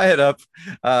tie it up.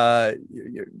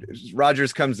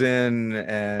 Rogers comes in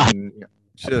and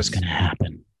just was going to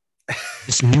happen.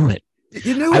 Just knew it.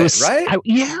 You knew it, right?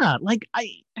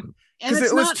 Because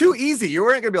it was too easy. You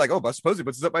weren't going to be like, oh, but suppose he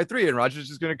puts us up by 3 and Rogers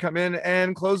is going to come in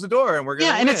and close the door and we're going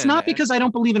to win. And it's not because I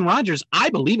don't believe in Rogers. I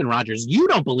believe in Rogers. You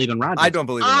don't believe in Rogers. I don't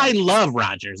believe in Rogers. I love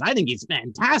Rogers. I think he's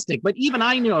fantastic. But even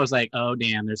I knew, I was like, oh,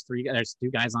 damn, there's 2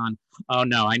 guys on. Oh,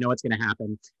 no, I know what's going to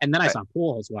happen. And then I saw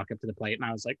Pujols walk up to the plate and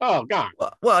I was like, oh, God.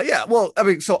 Well, yeah. Well, I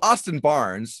mean, so Austin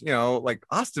Barnes,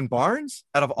 Austin Barnes,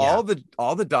 out of all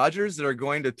the Dodgers that are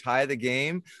going to tie the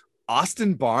game,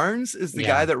 Austin Barnes is the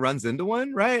guy that runs into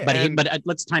one, right? But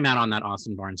let's time out on that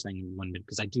Austin Barnes thing in 1 minute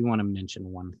because I do want to mention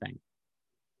one thing.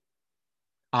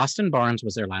 Austin Barnes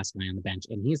was their last guy on the bench,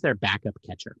 and he's their backup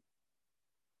catcher.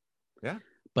 Yeah.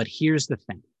 But here's the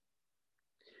thing.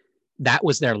 That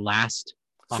was their last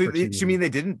opportunity. So you mean they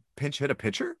didn't pinch hit a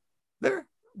pitcher there?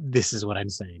 This is what I'm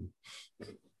saying.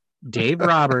 Dave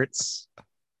Roberts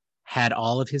had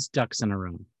all of his ducks in a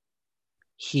row.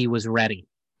 He was ready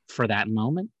for that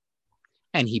moment.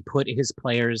 And he put his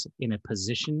players in a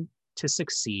position to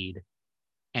succeed,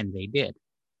 and they did.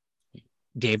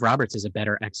 Dave Roberts is a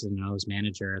better X's and O's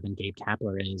manager than Gabe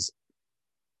Kapler is.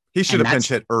 He should have pinch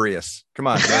hit Urias. Come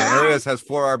on, man. Urias has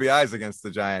 4 RBIs against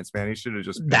the Giants, man. He should have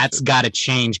just. That's got to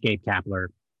change, Gabe Kapler.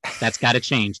 That's got to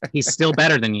change. He's still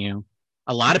better than you.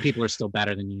 A lot of people are still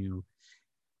better than you.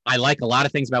 I like a lot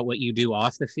of things about what you do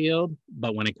off the field,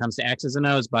 but when it comes to X's and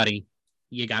O's, buddy,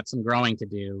 you got some growing to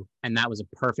do. And that was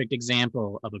a perfect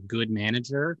example of a good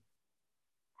manager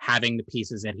having the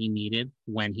pieces that he needed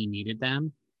when he needed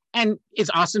them. And is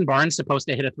Austin Barnes supposed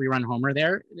to hit a 3-run homer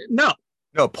there? No.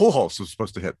 No, Pujols was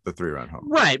supposed to hit the 3-run home.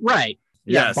 Right.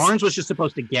 Yeah, yes. Barnes was just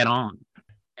supposed to get on.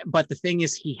 But the thing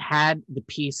is, he had the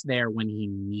piece there when he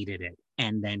needed it,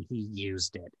 and then he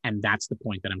used it. And that's the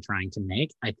point that I'm trying to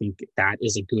make. I think that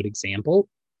is a good example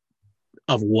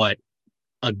of what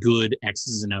a good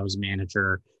X's and O's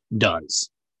manager does.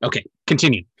 Okay,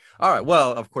 continue. All right.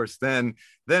 Well, of course, then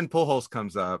Pujols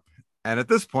comes up. And at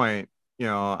this point,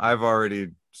 I've already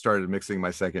started mixing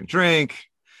my second drink.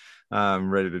 I'm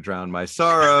ready to drown my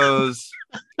sorrows.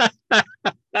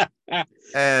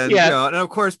 And, and of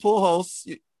course, Pujols,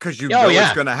 because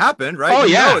it's going to happen, right? Oh,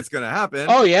 know it's going to happen.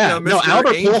 Oh, yeah. Mr.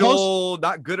 Albert Angel, Pujols,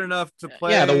 not good enough to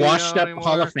play. Yeah, the washed-up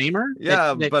Hall of Famer.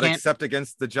 Yeah, but except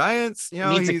against the Giants,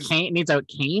 needs a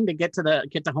cane to get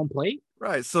to home plate.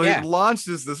 Right. So he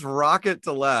launches this rocket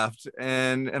to left,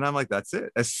 and I'm like, that's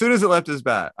it. As soon as it left his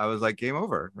bat, I was like, game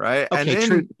over. Right. Okay. And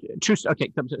then, true.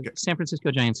 Okay. San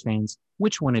Francisco Giants fans,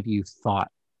 which one of you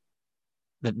thought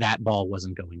that ball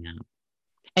wasn't going out?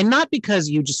 And not because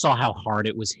you just saw how hard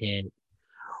it was hit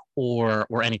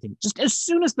or anything. Just as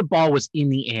soon as the ball was in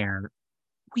the air,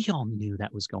 we all knew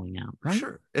that was going out, right?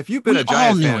 Sure. If you've been a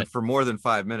Giants fan for more than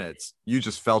 5 minutes, you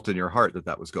just felt in your heart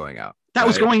that was going out. That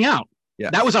was going out.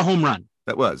 Yeah. That was a home run.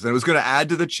 That was. And it was going to add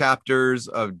to the chapters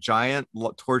of Giant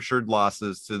tortured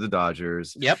losses to the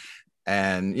Dodgers. Yep.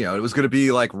 And, it was going to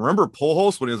be like, remember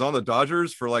Pujols when he was on the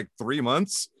Dodgers for like 3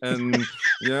 months and,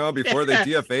 before they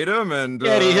DFA'd him. And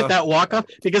he hit that walk-off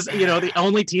because, the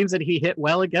only teams that he hit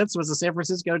well against was the San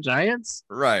Francisco Giants.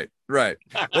 Right.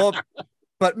 Well,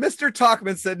 but Mr.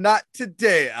 Tauchman said, not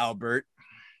today, Albert.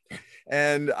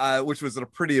 And which was a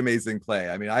pretty amazing play.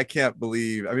 I mean, I can't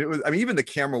believe. Even the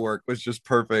camera work was just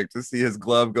perfect to see his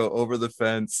glove go over the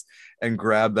fence and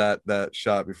grab that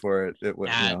shot before it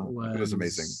went. It was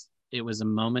amazing. It was a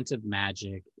moment of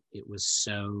magic. It was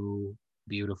so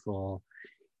beautiful,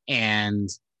 and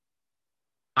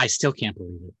I still can't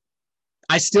believe it.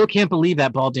 I still can't believe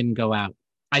that ball didn't go out.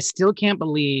 I still can't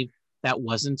believe that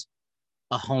wasn't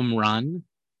a home run,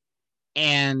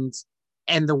 and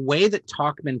the way that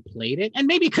Tauchman played it, and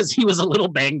maybe because he was a little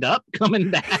banged up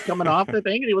coming off the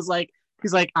thing, and he's like,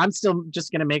 I'm still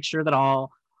just gonna make sure that I'm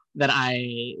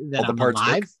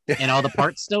alive and all the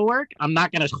parts still work. I'm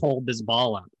not gonna hold this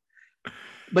ball up.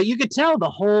 But you could tell the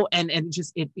whole and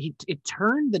just it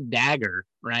turned the dagger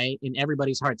right in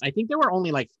everybody's hearts. I think there were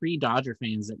only like 3 Dodger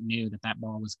fans that knew that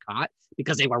ball was caught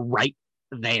because they were right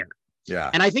there. Yeah,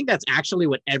 and I think that's actually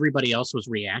what everybody else was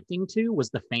reacting to was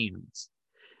the fans.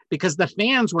 Because the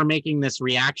fans were making this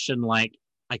reaction like,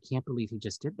 I can't believe he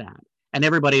just did that. And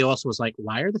everybody else was like,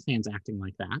 why are the fans acting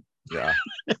like that? Yeah.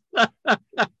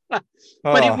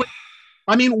 But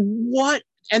what?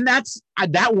 And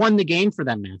that won the game for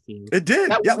them, Matthew. It did.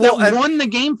 That won the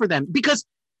game for them because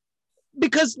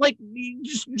like,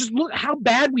 just look how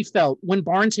bad we felt when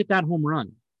Barnes hit that home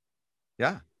run.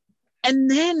 Yeah.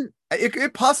 And then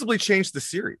it possibly changed the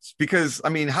series because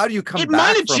how do you come back? It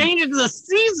might have changed the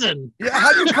season. Yeah,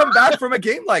 how do you come back from a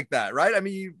game like that, right?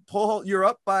 You're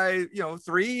up by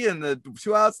 3 and the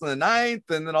 2 outs in the 9th,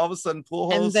 and then all of a sudden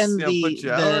Pujols and then puts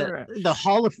you out. The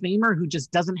Hall of Famer who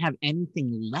just doesn't have anything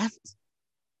left.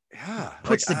 Yeah,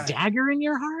 puts the dagger in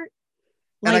your heart.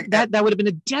 That would have been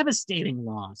a devastating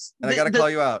loss. And I got to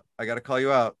call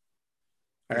you out.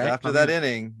 Right, after that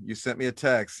inning, you sent me a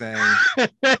text saying,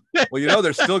 well,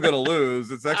 they're still going to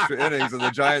lose. It's extra innings, and the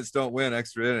Giants don't win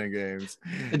extra inning games.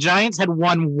 The Giants had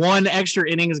won 1 extra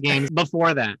innings game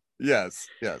before that. Yes.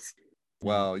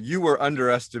 Well, you were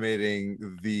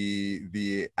underestimating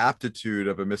the aptitude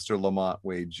of a Mr. LaMonte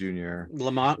Wade Jr.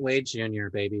 LaMonte Wade Jr.,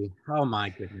 baby. Oh, my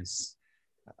goodness.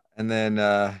 And then,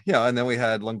 and then we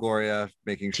had Longoria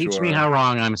making Teach me how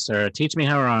wrong I'm, sir. Teach me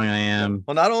how wrong I am.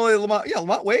 Well, not only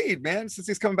LaMonte Wade, man, since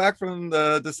he's coming back from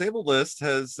the disabled list,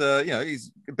 has, he's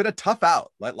been a tough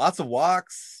out. Like lots of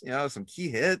walks, some key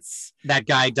hits. That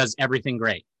guy does everything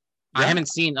great. Yeah. I haven't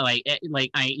seen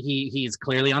he's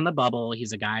clearly on the bubble.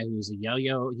 He's a guy who's a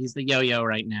yo-yo. He's the yo-yo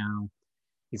right now.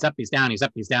 He's up, he's down, he's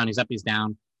up, he's down, he's up, he's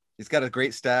down. He's got a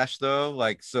great stash though,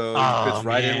 he fits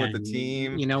right in with the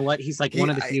team. You know what? He's like one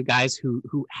of the few guys who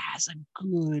has a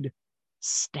good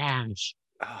stash.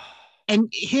 and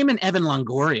him and Evan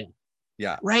Longoria.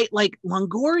 Yeah. Right. Like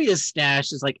Longoria's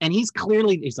stash is like, and he's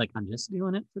like, I'm just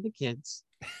doing it for the kids.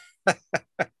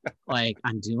 Like,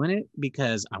 I'm doing it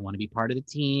because I want to be part of the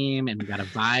team and we got a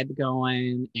vibe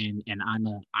going. And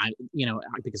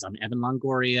because I'm Evan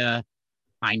Longoria,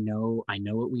 I know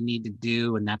what we need to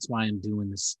do. And that's why I'm doing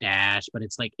the stash. But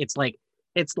it's like,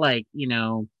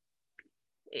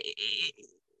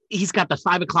 he's got the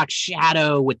 5 o'clock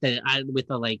shadow with the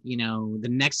the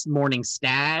next morning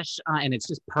stash, and it's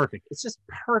just perfect. It's just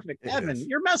perfect. Evan,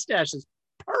 your mustache is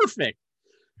perfect,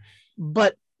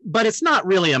 but it's not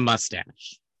really a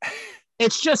mustache.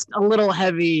 It's just a little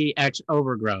heavy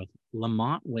overgrowth.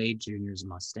 Lamont Wade Jr.'s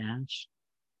mustache.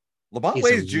 Lamont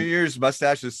Wade Jr.'s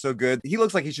mustache is so good. He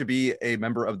looks like he should be a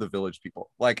member of the Village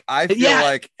People. Like I feel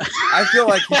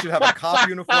like he should have a cop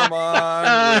uniform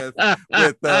on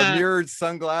with mirrored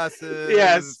sunglasses.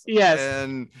 Yes.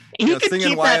 And he could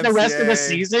keep that the rest of the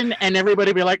season, and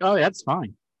everybody be like, "Oh, that's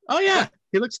fine. Oh yeah,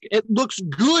 it looks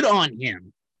good on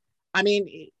him." I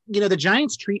mean, the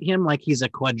Giants treat him like he's a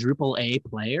quadruple A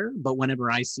player, but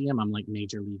whenever I see him, I'm like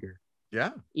major leaguer. Yeah.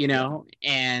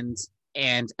 And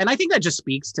I think that just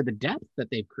speaks to the depth that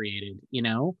they've created,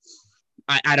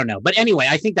 I don't know. But anyway,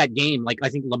 I think that game, I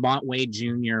think Lamont Wade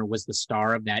Jr. was the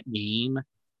star of that game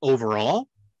overall,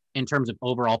 in terms of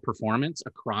overall performance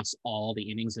across all the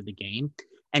innings of the game.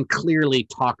 And clearly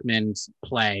Tauchman's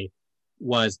play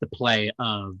was the play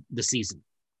of the season,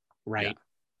 right?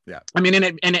 Yeah. I mean,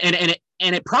 and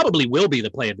it probably will be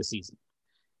the play of the season.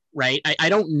 Right. I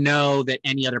don't know that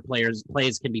any other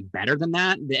plays can be better than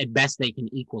that. At best, they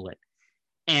can equal it.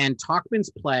 And Tauchman's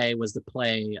play was the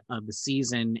play of the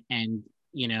season. And,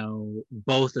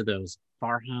 both of those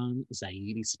Farhan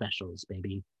Zaidi specials,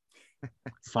 baby.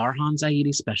 Farhan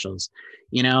Zaidi specials.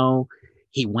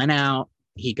 He went out,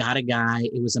 he got a guy.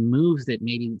 It was a move that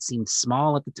maybe seemed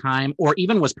small at the time or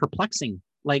even was perplexing,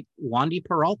 like Wandy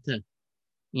Peralta,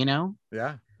 Yeah.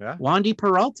 Wandy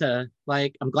Peralta,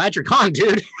 like, I'm glad you're gone,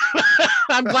 dude.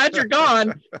 I'm glad you're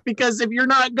gone, because if you're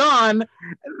not gone,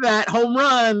 that home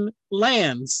run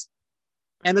lands.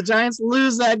 And the Giants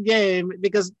lose that game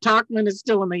because Tauchman is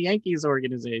still in the Yankees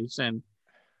organization.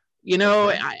 Why are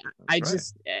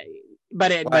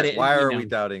we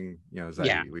doubting, Zaidi?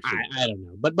 Yeah, I don't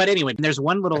know. But anyway, there's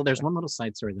one little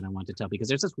side story that I want to tell, because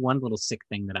there's this one little sick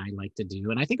thing that I like to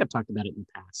do. And I think I've talked about it in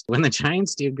the past. When the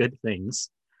Giants do good things,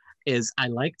 is I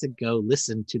like to go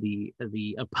listen to the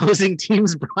opposing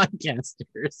team's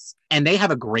broadcasters, and they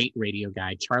have a great radio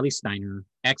guy, Charlie Steiner,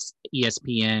 ex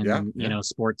ESPN,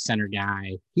 Sports Center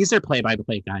guy. He's their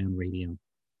play-by-play guy on radio.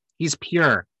 He's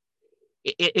pure.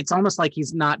 It's almost like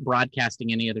he's not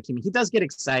broadcasting any other team. He does get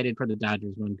excited for the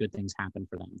Dodgers when good things happen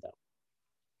for them, though.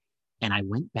 And I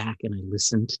went back and I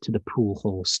listened to the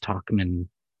Pujols Tauchman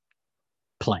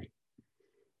play,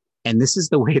 and this is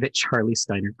the way that Charlie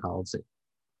Steiner calls it.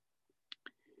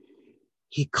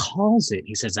 He calls it.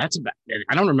 He says, I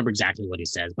don't remember exactly what he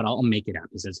says, but I'll make it up.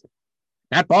 He says,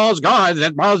 that ball's gone.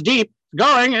 That ball's deep. It's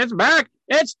going. It's back.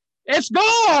 It's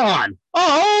gone. A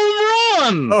home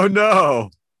run. Oh, no.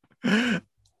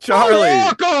 Charlie. A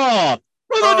walk-off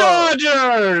for the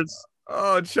Dodgers.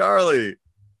 Oh, Charlie.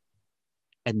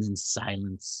 And then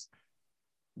silence.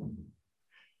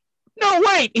 No,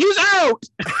 wait. He's out.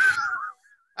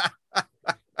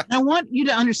 I want you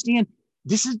to understand,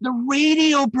 this is the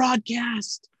radio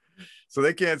broadcast. So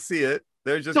they can't see it.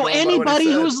 They're just so anybody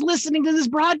who's listening to this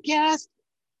broadcast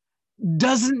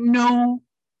doesn't know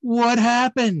what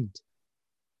happened.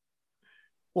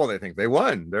 Well, they think they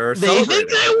won. They think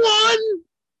they won.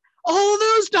 All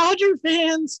those Dodger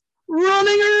fans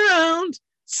running around,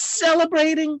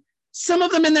 celebrating, some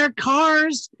of them in their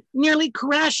cars, nearly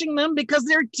crashing them because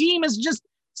their team has just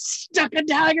stuck a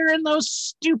dagger in those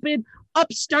stupid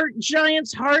upstart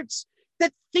Giants' hearts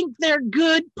that think they're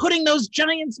good, putting those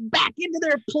Giants back into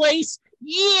their place.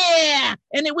 Yeah.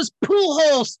 And it was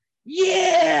Pujols.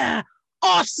 Yeah.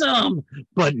 Awesome.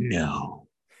 But no.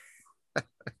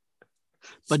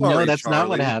 But sorry, no, that's Charlie. Not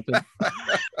what happened.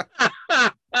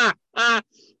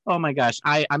 Oh my gosh.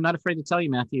 I'm not afraid to tell you,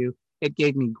 Matthew, it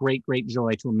gave me great, great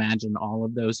joy to imagine all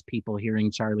of those people hearing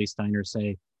Charlie Steiner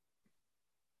say,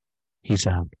 he's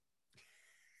out.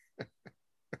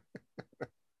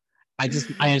 I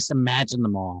just imagine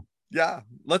them all. Yeah,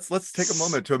 let's take a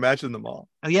moment to imagine them all.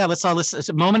 Oh yeah, let's all listen. It's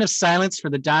a moment of silence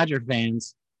for the Dodger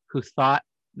fans who thought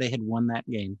they had won that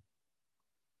game.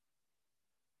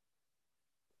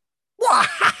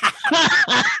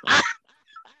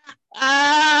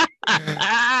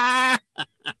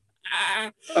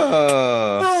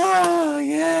 Oh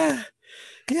yeah.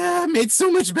 Yeah, made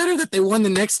so much better that they won the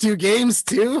next two games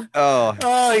too.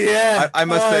 Oh yeah. I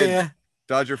must say, yeah.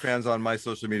 Dodger fans on my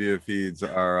social media feeds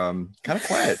are kind of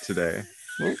quiet today.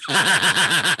 They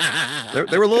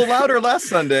were a little louder last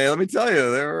Sunday. Let me tell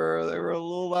you, they were a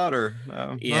little louder. I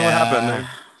don't know what happened.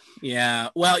 Yeah.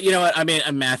 Well, you know what? I mean,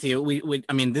 Matthew, we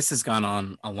I mean, this has gone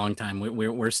on a long time.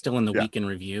 We're still in the week in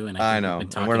review, and I know we've been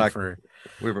talking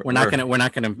we're not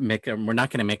gonna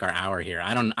make our hour here.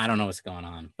 I don't know what's going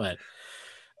on, but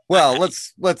well,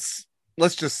 let's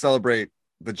just celebrate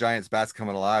the Giants bats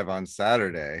coming alive on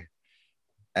Saturday,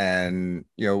 and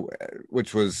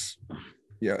which was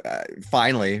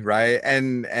finally, right,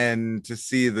 and to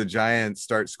see the Giants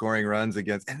start scoring runs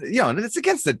against, and it's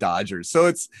against the Dodgers, so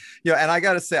it's and I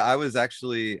gotta say, I was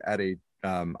actually at a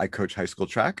I coach high school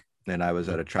track, and I was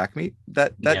at a track meet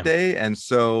that day, and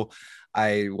so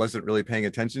I wasn't really paying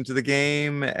attention to the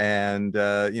game, and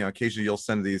occasionally you'll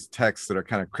send these texts that are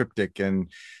kind of cryptic,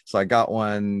 and so I got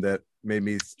one that made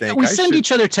me think we send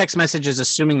each other text messages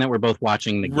assuming that we're both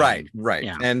watching the game. Right.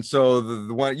 Yeah. And so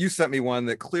the one you sent me one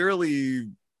that clearly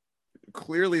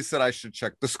said I should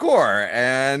check the score,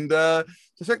 and to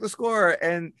check the score,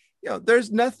 and there's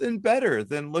nothing better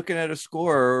than looking at a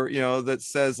score that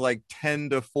says like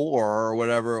 10-4 or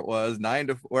whatever it was,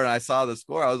 9-4, and I saw the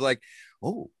score, I was like,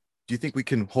 oh, do you think we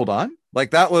can hold on?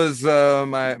 Like, that was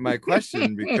my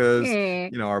question, because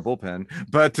our bullpen,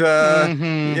 but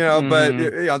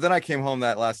then I came home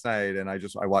that last night, and I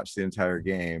watched the entire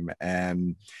game,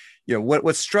 and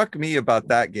what struck me about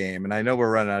that game, and I know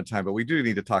we're running out of time, but we do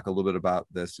need to talk a little bit about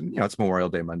this, and it's Memorial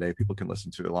Day Monday, people can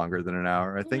listen to it longer than an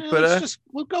hour, I think, but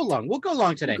we'll go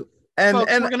long today. And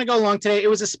folks, we're gonna go long today. It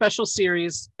was a special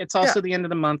series. It's also the end of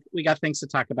the month. We got things to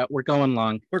talk about. We're going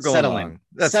long. Settle in.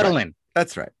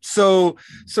 That's right. So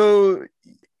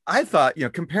I thought,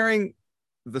 comparing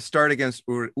the start against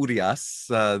Urias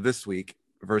this week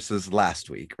versus last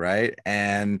week, right?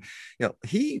 And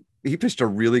he pitched a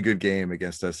really good game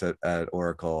against us at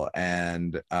Oracle,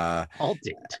 and all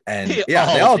did, and they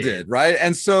all did, right?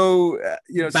 And so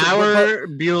Bauer,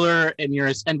 Buehler, and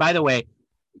Urias. And by the way,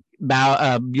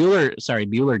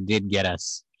 Buehler did get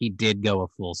us. He did go a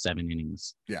full 7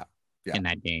 innings. Yeah. In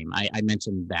that game. I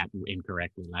mentioned that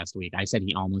incorrectly last week. I said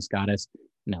he almost got us.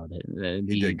 No,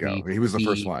 he did go. He was the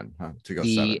first one to go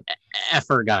 7. The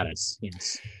effer got us.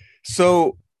 Yes.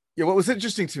 So what was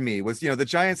interesting to me was the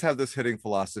Giants have this hitting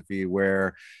philosophy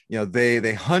where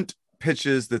they hunt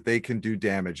pitches that they can do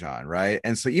damage on, right?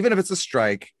 And so even if it's a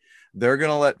strike, they're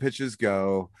going to let pitches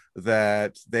go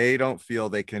that they don't feel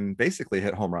they can basically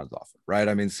hit home runs off of, right?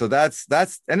 I mean, so that's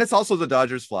and it's also the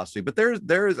Dodgers philosophy, but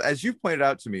there's as you pointed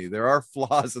out to me, there are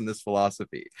flaws in this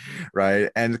philosophy, right?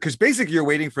 And because basically you're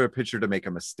waiting for a pitcher to make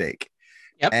a mistake.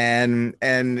 Yep.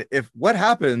 And if what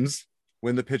happens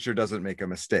when the pitcher doesn't make a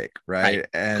mistake, right?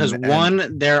 Because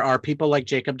one, there are people like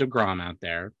Jacob deGrom out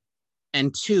there,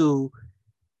 and two,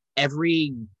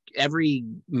 every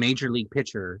major league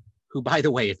pitcher, who, by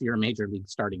the way, if you're a major league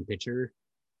starting pitcher,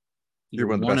 you're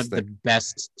one of the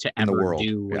best to ever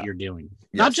do what you're doing.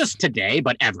 Yes. Not just today,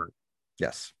 but ever.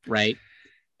 Yes. Right.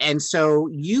 And so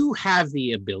you have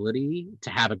the ability to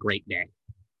have a great day.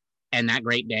 And that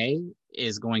great day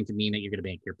is going to mean that you're going to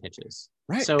make your pitches.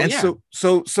 Right. So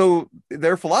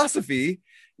their philosophy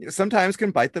sometimes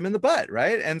can bite them in the butt,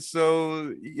 right? And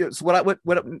so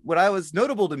what I was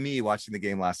notable to me watching the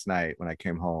game last night when I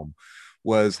came home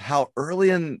was how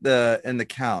early in the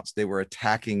counts they were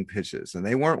attacking pitches, and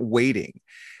they weren't waiting,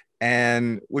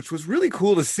 and which was really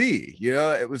cool to see.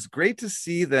 It was great to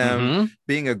see them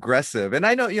being aggressive. And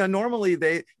I know normally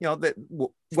they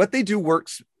what they do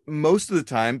works most of the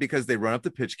time because they run up the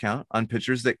pitch count on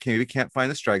pitchers that maybe can't find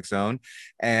the strike zone,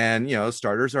 and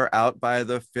starters are out by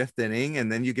the 5th inning,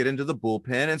 and then you get into the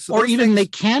bullpen, and so they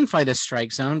can find a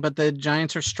strike zone, but the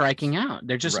Giants are striking out.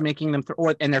 They're just making them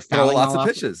and they're fouling lots of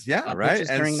pitches. Right. Pitches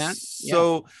during that.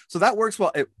 So that works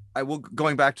well. I will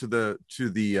going back to the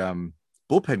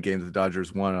bullpen game that the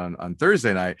Dodgers won on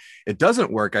Thursday night. It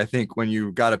doesn't work, I think, when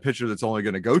you've got a pitcher that's only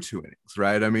going to go 2 innings,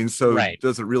 right? I mean, so it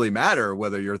doesn't really matter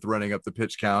whether you're running up the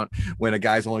pitch count when a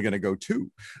guy's only going to go 2.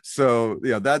 So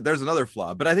that there's another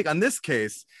flaw. But I think on this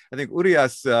case, I think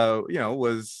Urias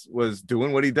was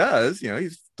doing what he does.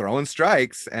 He's throwing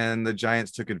strikes, and the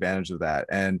Giants took advantage of that,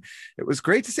 and it was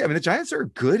great to see. I mean, the Giants are a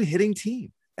good hitting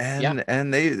team, and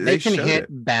they can hit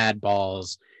bad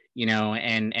balls,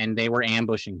 and they were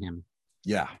ambushing him.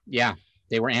 Yeah,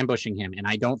 they were ambushing him, and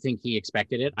I don't think he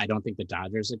expected it. I don't think the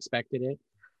Dodgers expected it,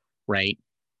 right?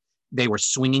 They were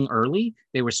swinging early.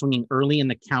 They were swinging early in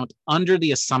the count under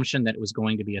the assumption that it was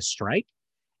going to be a strike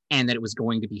and that it was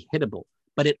going to be hittable.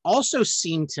 But it also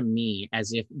seemed to me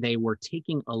as if they were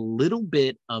taking a little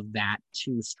bit of that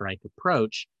 2-strike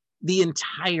approach the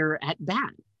entire at bat.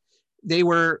 they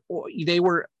were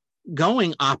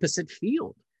going opposite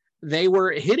field. They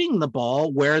were hitting the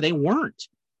ball where they weren't.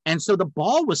 And so the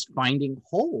ball was finding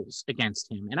holes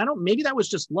against him. And maybe that was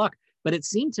just luck, but it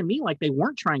seemed to me like they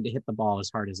weren't trying to hit the ball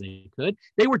as hard as they could.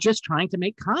 They were just trying to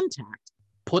make contact,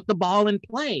 put the ball in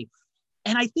play.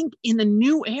 And I think in the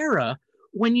new era,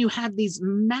 when you have these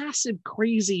massive,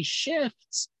 crazy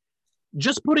shifts,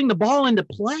 just putting the ball into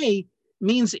play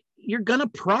means you're going to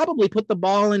probably put the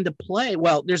ball into play.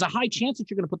 Well, there's a high chance that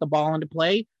you're going to put the ball into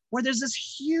play where there's this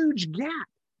huge gap.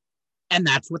 And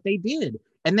that's what they did.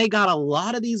 And they got a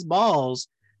lot of these balls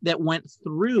that went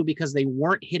through because they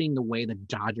weren't hitting the way the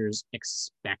Dodgers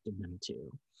expected them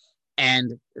to.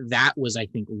 And that was, I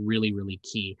think, really, really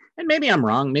key. And maybe I'm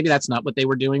wrong. Maybe that's not what they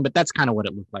were doing, but that's kind of what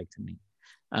it looked like to me.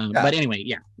 But anyway,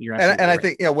 yeah, you're absolutely and I right.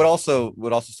 think what also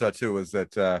stood out too was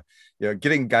that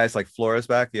getting guys like Flores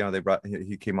back.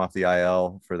 He came off the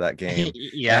IL for that game.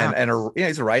 Yeah, and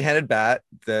he's a right-handed bat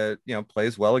that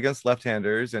plays well against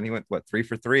left-handers, and he went 3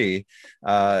 for 3.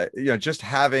 Just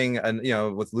having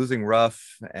with losing Ruff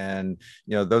and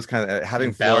those kind of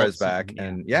having Flores back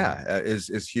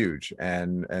is huge,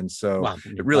 and so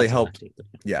it really helped.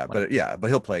 But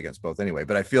he'll play against both anyway.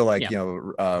 But I feel like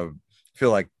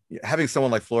having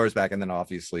someone like Flores back and then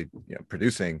obviously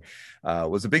producing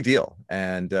was a big deal.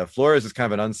 And Flores is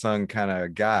kind of an unsung kind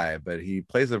of guy, but he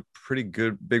plays a pretty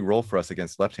good big role for us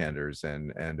against left-handers,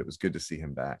 and it was good to see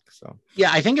him back. So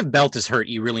yeah, I think if Belt is hurt,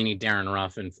 you really need Darren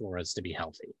Ruff and Flores to be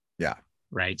healthy. Yeah.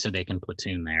 Right. So they can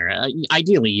platoon there.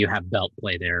 Ideally, you have Belt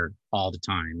play there all the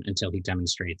time until he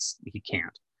demonstrates he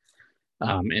can't.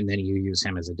 And then you use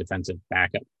him as a defensive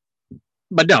backup.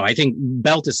 But no, I think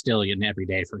Belt is still an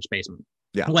everyday first baseman.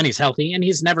 Yeah, when he's healthy, and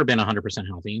he's never been 100%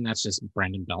 healthy, and that's just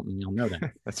Brandon Belton. You'll know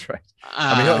that. That's right.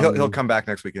 I mean, he'll come back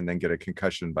next week and then get a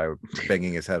concussion by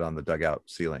banging his head on the dugout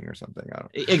ceiling or something.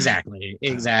 Exactly.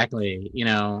 So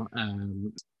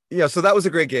that was a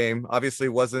great game. Obviously,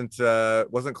 wasn't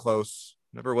close.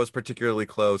 Never was particularly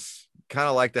close. Kind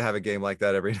of like to have a game like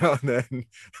that every now and then.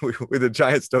 The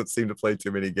Giants don't seem to play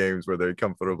too many games where they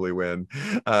comfortably win.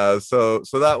 So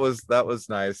that was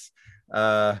nice.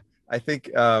 I think.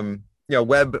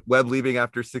 Webb leaving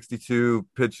after 62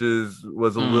 pitches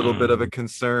was a little bit of a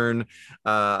concern.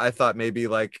 I thought maybe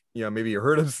maybe he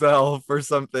hurt himself or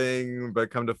something,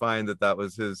 but come to find that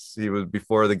was he was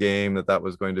before the game, that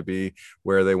was going to be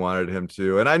where they wanted him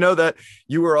to. And I know that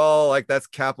you were all like, that's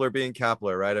Kapler being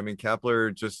Kapler, right? I mean,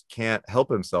 Kapler just can't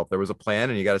help himself. There was a plan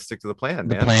and you got to stick to the plan,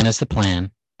 man. The plan is the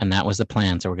plan. And that was the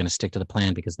plan. So we're going to stick to the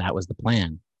plan because that was the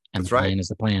plan. And the plan is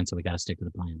the plan. So we got to stick to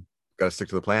the plan. Got to stick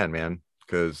to the plan, man.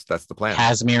 Because that's the plan.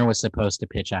 Kazmir was supposed to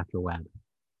pitch after Webb.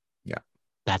 Yeah.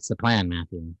 That's the plan,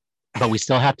 Matthew. But we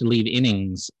still have to leave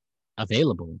innings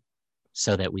available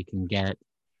so that we can get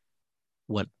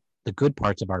what the good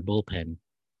parts of our bullpen.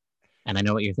 And I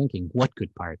know what you're thinking. What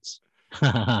good parts?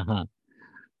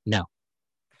 No.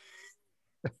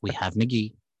 We have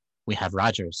McGee. We have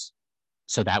Rogers.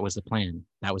 So that was the plan.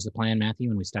 That was the plan, Matthew,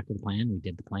 and we stuck to the plan. We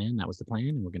did the plan. That was the plan,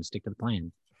 and we're going to stick to the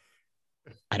plan.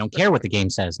 I don't care what the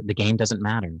game says. The game doesn't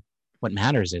matter. What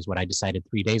matters is what I decided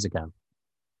 3 days ago.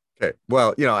 Okay.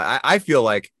 Well, I feel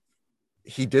like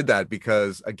he did that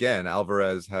because, again,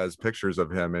 Alvarez has pictures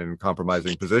of him in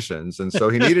compromising positions. And so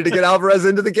he needed to get Alvarez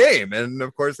into the game. And,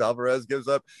 of course, Alvarez gives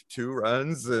up 2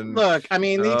 runs. And look, I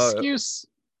mean, the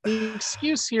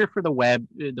excuse here for the Webb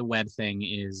thing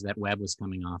is that Webb was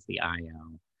coming off the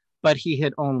IL. But he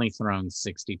had only thrown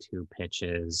 62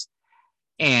 pitches.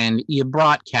 And you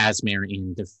brought Kazmir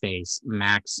in to face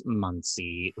Max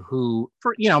Muncy, who,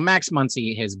 Max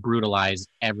Muncy has brutalized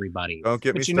everybody. Don't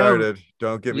get me started.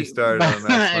 Don't get me started on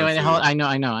Max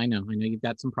Muncy. I know. You've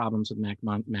got some problems with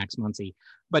Max Muncy.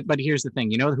 But here's the thing.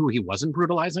 You know who he wasn't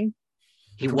brutalizing?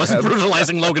 He wasn't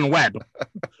brutalizing Logan Webb.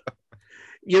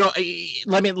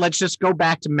 Let's just go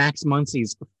back to Max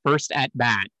Muncy's first at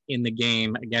bat in the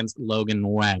game against Logan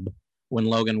Webb when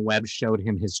Logan Webb showed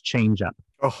him his changeup.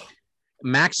 Oh.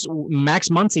 Max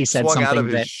Muncy said swung something out of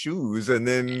his shoes and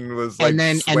then was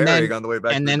swearing on the way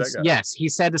back. And then yes, he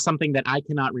said something that I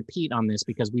cannot repeat on this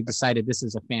because we've decided this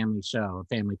is a family show, a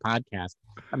family podcast.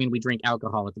 I mean, we drink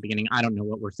alcohol at the beginning. I don't know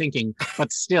what we're thinking,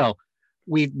 but still,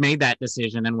 we've made that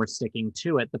decision and we're sticking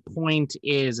to it. The point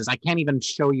is I can't even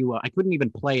show you. I couldn't even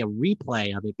play a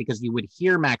replay of it because you would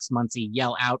hear Max Muncy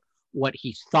yell out what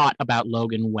he thought about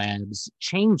Logan Webb's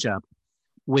changeup,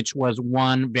 which was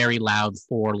one very loud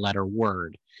 4-letter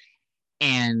word.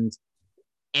 And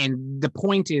the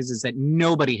point is that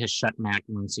nobody has shut Max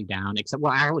Muncy down except,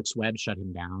 Alex Webb shut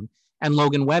him down and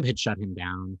Logan Webb had shut him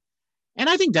down. And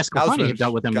I think Desclafani have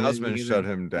dealt with him. Gausman shut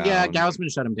him down. Yeah,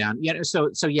 Gausman shut him down. Yeah, so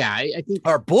yeah, I think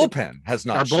our bullpen has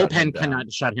not. Our bullpen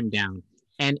cannot shut him down,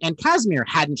 and Kazmir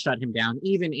hadn't shut him down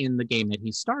even in the game that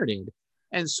he started.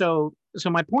 And so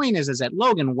my point is that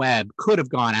Logan Webb could have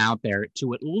gone out there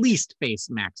to at least face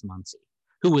Max Muncy,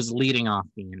 who was leading off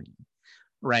the inning,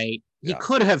 right? He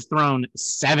could have thrown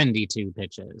 72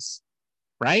 pitches,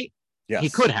 right? Yes.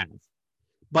 He could have,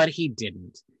 but he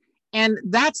didn't. And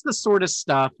that's the sort of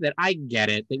stuff that I get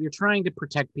it, that you're trying to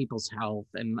protect people's health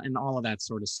and all of that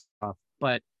sort of stuff.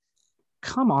 But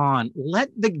come on, let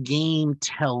the game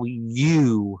tell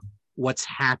you what's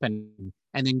happening,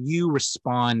 and then you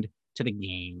respond to the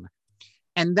game.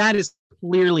 And that is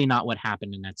clearly not what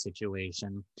happened in that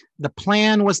situation. The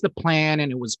plan was the plan,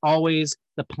 and it was always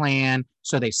the plan.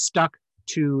 So they stuck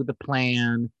to the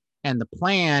plan. And the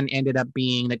plan ended up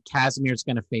being that Kazmir's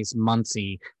going to face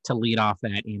Muncy to lead off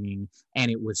that inning.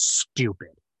 And it was stupid.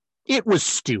 It was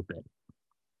stupid.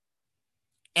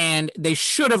 And they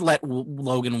should have let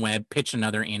Logan Webb pitch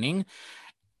another inning.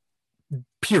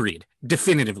 Period.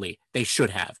 Definitively, they should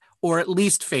have. Or at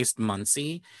least faced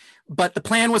Muncy. But the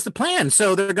plan was the plan.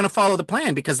 So they're going to follow the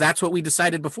plan because that's what we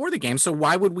decided before the game. So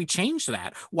why would we change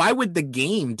that? Why would the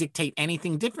game dictate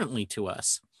anything differently to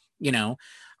us? You know,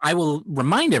 I will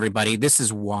remind everybody, this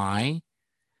is why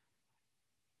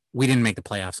we didn't make the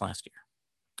playoffs last year,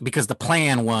 because the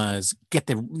plan was get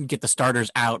the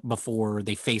starters out before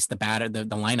they face the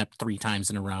lineup 3 times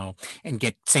in a row, and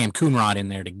get Sam Coonrod in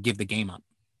there to give the game up.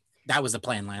 That was the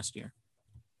plan last year.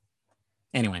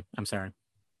 Anyway, I'm sorry.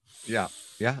 Yeah,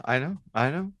 I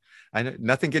know.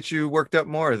 Nothing gets you worked up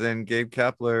more than Gabe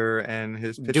Kapler and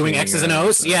his pitching. Doing X's and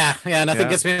O's. Nothing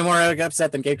gets me more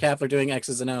upset than Gabe Kapler doing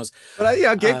X's and O's. But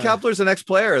Gabe Kapler's an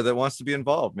ex-player that wants to be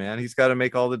involved, man. He's got to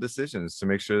make all the decisions to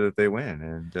make sure that they win.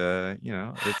 And,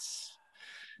 it's.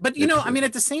 But, I mean,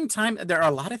 at the same time, there are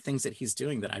a lot of things that he's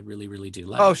doing that I really, really do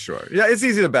like. Oh, sure. Yeah, it's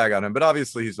easy to bag on him, but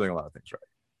obviously he's doing a lot of things right.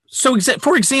 So,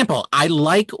 for example, I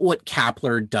like what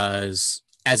Kapler does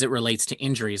as it relates to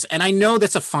injuries. And I know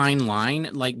that's a fine line,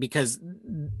 because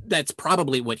that's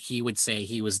probably what he would say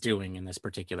he was doing in this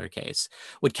particular case.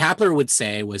 What Kapler would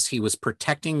say was he was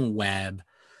protecting Webb,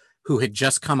 who had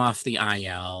just come off the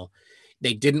IL.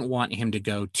 They didn't want him to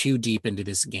go too deep into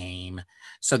this game,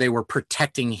 so they were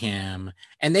protecting him.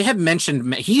 And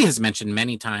he has mentioned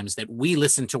many times that we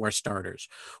listen to our starters.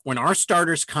 When our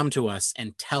starters come to us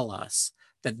and tell us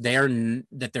that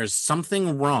there's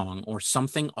something wrong or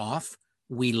something off,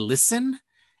 we listen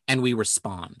and we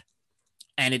respond.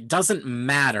 And it doesn't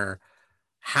matter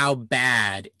how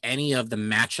bad any of the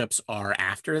matchups are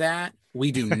after that.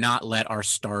 We do not let our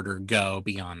starter go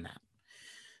beyond that.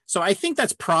 So I think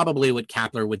that's probably what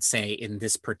Kapler would say in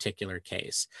this particular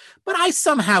case. But I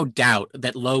somehow doubt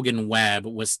that Logan Webb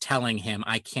was telling him,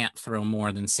 I can't throw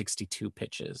more than 62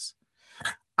 pitches.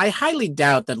 I highly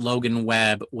doubt that Logan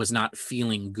Webb was not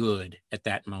feeling good at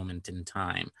that moment in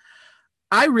time.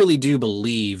 I really do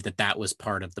believe that was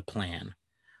part of the plan.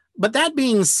 But that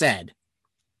being said,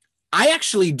 I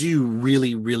actually do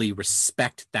really, really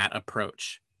respect that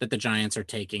approach that the Giants are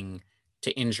taking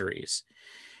to injuries.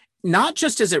 Not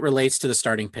just as it relates to the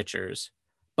starting pitchers,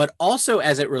 but also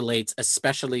as it relates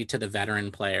especially to the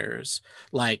veteran players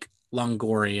like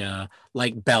Longoria,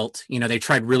 like Belt. They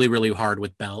tried really, really hard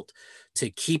with Belt to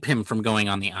keep him from going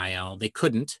on the IL. They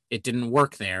couldn't. It didn't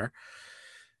work there,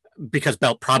 because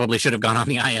Belt probably should have gone on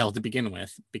the IL to begin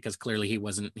with, because clearly he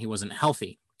wasn't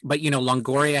healthy. But,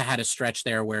 Longoria had a stretch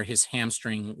there where his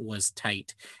hamstring was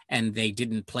tight and they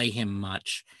didn't play him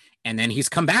much. And then he's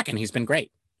come back and he's been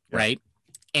great. Yeah. Right.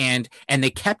 And they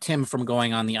kept him from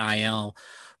going on the IL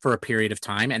for a period of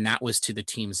time. And that was to the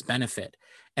team's benefit.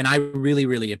 And I really,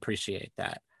 really appreciate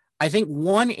that. I think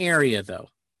one area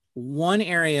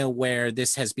where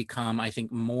this has become, I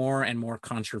think, more and more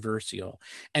controversial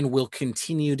and will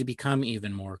continue to become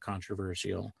even more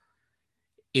controversial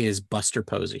is Buster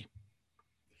Posey.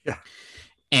 Yeah.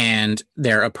 And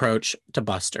their approach to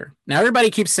Buster. Now, everybody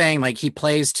keeps saying he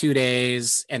plays 2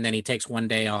 days and then he takes 1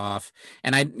 day off.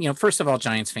 And first of all,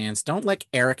 Giants fans, don't let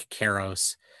Eric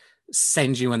Karros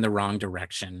send you in the wrong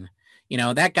direction.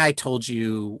 That guy told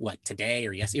you today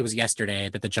or it was yesterday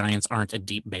that the Giants aren't a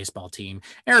deep baseball team.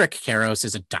 Eric Karros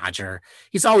is a Dodger.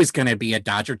 He's always going to be a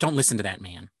Dodger. Don't listen to that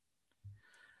man.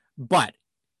 But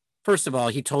first of all,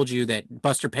 he told you that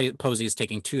Buster Posey is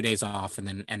taking 2 days off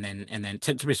and then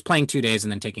playing 2 days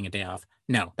and then taking a day off.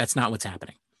 No, that's not what's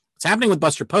happening. What's happening with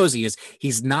Buster Posey is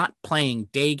he's not playing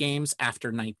day games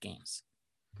after night games.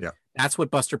 Yeah. That's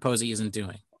what Buster Posey isn't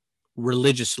doing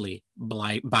religiously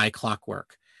by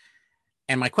clockwork.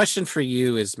 And my question for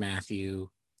you is, Matthew,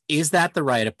 is that the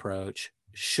right approach?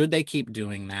 Should they keep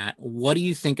doing that? What do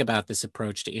you think about this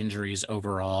approach to injuries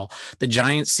overall? The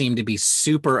Giants seem to be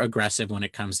super aggressive when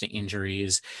it comes to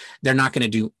injuries. They're not going to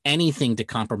do anything to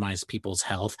compromise people's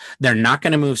health. They're not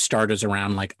going to move starters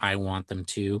around like I want them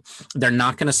to. They're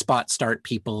not going to spot start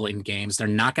people in games. They're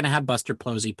not going to have Buster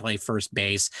Posey play first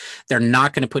base. They're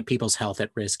not going to put people's health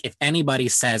at risk. If anybody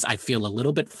says, I feel a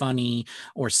little bit funny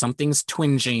or something's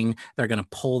twinging, they're going to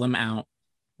pull them out.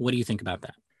 What do you think about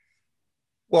that?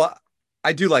 Well,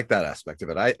 I do like that aspect of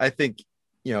it. I think,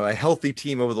 a healthy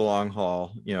team over the long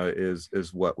haul,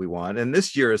 is what we want. And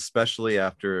this year, especially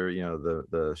after,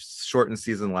 the shortened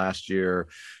season last year,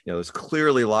 there's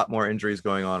clearly a lot more injuries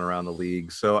going on around the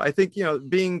league. So I think,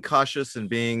 being cautious and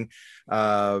being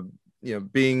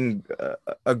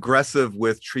aggressive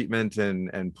with treatment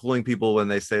and pulling people when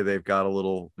they say they've got a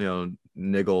little,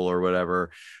 niggle or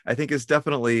whatever, I think is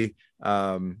definitely,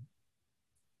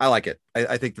 I like it.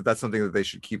 I think that's something that they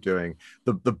should keep doing.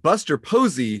 The Buster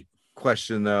Posey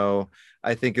question, though,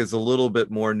 I think is a little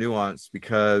bit more nuanced,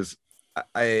 because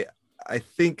I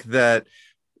think that,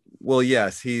 well,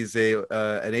 yes, he's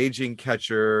an aging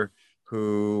catcher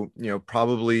who,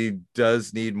 probably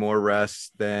does need more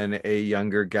rest than a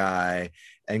younger guy,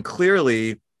 and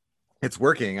clearly it's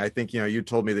working. I think, you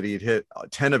told me that he'd hit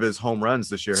 10 of his home runs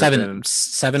this year. Seven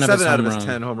out of his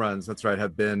 10 home runs. That's right.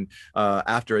 Have been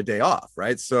after a day off.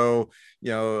 Right. So,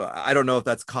 I don't know if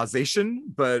that's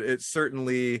causation, but it's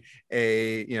certainly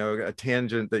a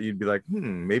tangent that you'd be like,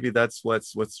 maybe that's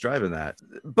what's driving that.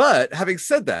 But having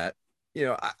said that,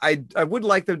 I would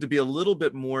like them to be a little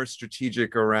bit more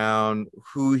strategic around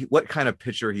what kind of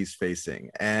pitcher he's facing.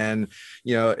 And,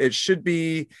 it should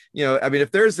be,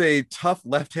 if there's a tough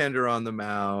left-hander on the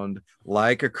mound,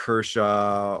 like a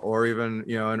Kershaw or even,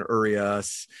 an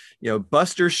Urias,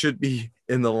 Buster should be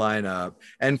in the lineup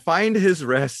and find his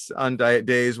rest on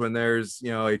days when there's,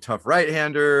 a tough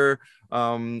right-hander,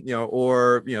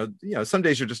 or some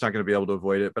days you're just not going to be able to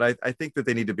avoid it. But I think that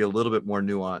they need to be a little bit more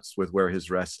nuanced with where his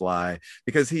rests lie,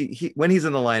 because he when he's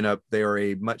in the lineup, they are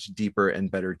a much deeper and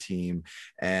better team,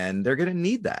 and they're going to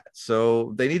need that.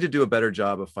 So they need to do a better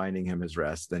job of finding him his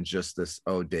rest than just this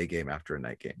day game after a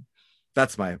night game.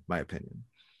 That's my opinion.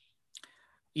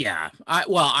 Yeah,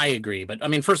 I agree. But I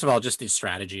mean, first of all, just the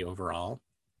strategy overall,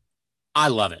 I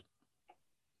love it.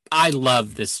 I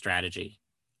love this strategy.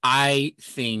 I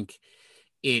think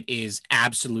it is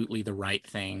absolutely the right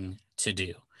thing to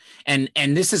do. And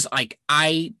this is like,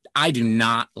 I do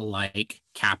not like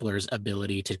Kapler's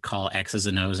ability to call X's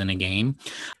and O's in a game.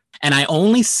 And I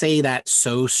only say that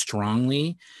so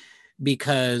strongly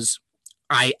because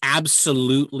I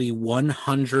absolutely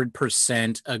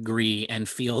 100% agree and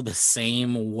feel the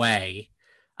same way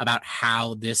about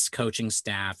how this coaching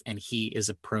staff and he is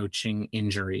approaching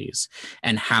injuries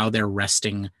and how they're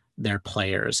resting their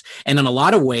players. And in a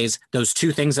lot of ways, those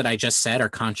two things that I just said are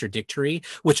contradictory,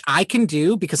 which I can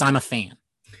do because I'm a fan.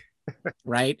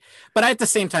 Right. But at the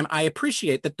same time, I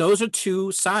appreciate that those are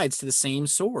two sides to the same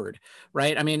sword.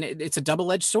 Right. I mean, it's a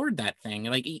double-edged sword, that thing.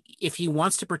 Like, if he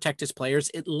wants to protect his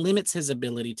players, it limits his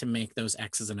ability to make those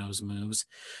X's and O's moves.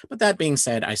 But that being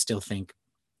said, I still think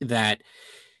that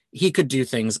he could do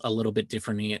things a little bit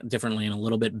differently and a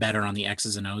little bit better on the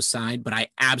X's and O's side. But I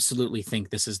absolutely think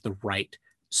this is the right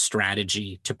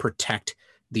strategy to protect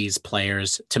these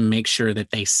players, to make sure that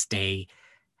they stay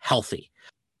healthy.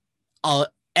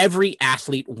 Every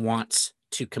athlete wants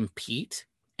to compete.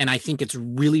 And I think it's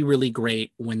really, really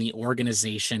great when the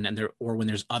organization or when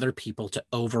there's other people to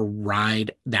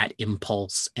override that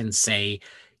impulse and say,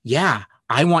 yeah,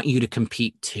 I want you to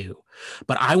compete too,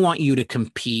 but I want you to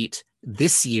compete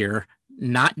this year,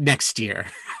 not next year.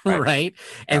 Right.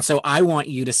 And so I want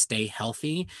you to stay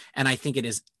healthy. And I think it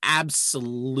is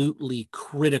absolutely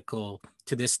critical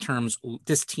to this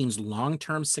team's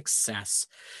long-term success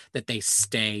that they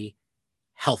stay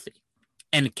healthy.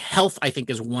 And health, I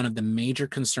think, is one of the major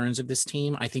concerns of this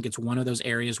team. I think it's one of those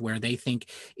areas where they think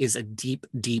is a deep,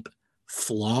 deep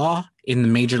flaw in the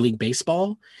Major League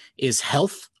Baseball is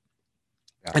health.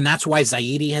 Yeah. And that's why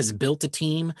Zaidi has built a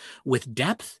team with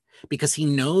depth, because he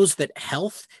knows that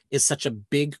health is such a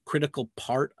big, critical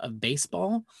part of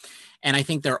baseball. And I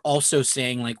think they're also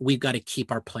saying, like, we've got to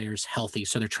keep our players healthy.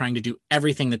 So they're trying to do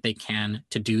everything that they can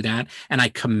to do that. And I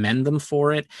commend them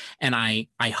for it. And I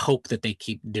hope that they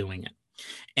keep doing it.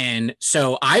 And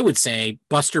so I would say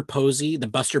the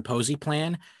Buster Posey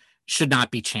plan should not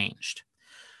be changed.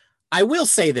 I will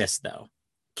say this, though.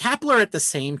 Kapler at the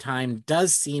same time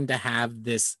does seem to have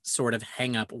this sort of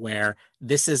hang up where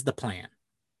this is the plan.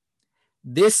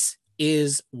 This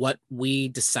is what we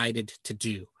decided to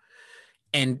do.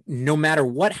 And no matter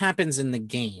what happens in the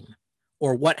game,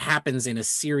 or what happens in a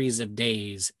series of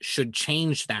days should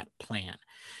change that plan.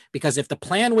 Because if the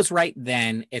plan was right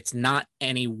then, it's not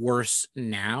any worse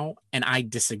now. And I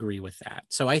disagree with that.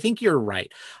 So I think you're right.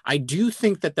 I do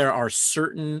think that there are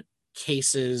certain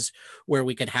cases where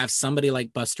we could have somebody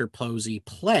like Buster Posey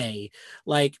play.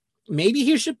 Like maybe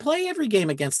he should play every game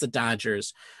against the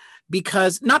Dodgers,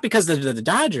 because not because they're the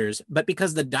Dodgers, but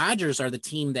because the Dodgers are the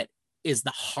team that is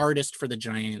the hardest for the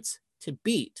Giants to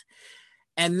beat.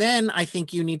 And then I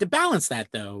think you need to balance that,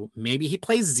 though. Maybe he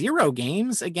plays 0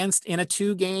 games against in a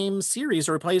 2-game series,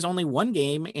 or he plays only 1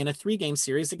 game in a 3-game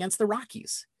series against the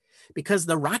Rockies, because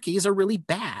the Rockies are really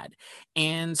bad.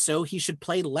 And so he should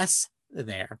play less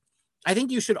there. I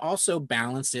think you should also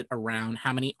balance it around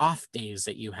how many off days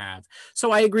that you have.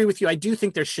 So I agree with you. I do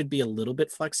think there should be a little bit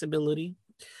flexibility.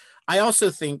 I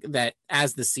also think that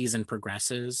as the season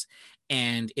progresses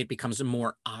and it becomes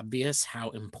more obvious how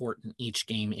important each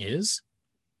game is,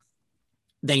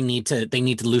 they need to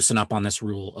loosen up on this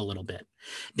rule a little bit.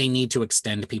 They need to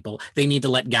extend people. They need to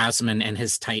let Gausman and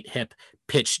his tight hip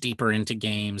pitch deeper into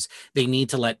games. They need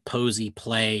to let Posey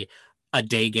play a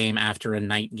day game after a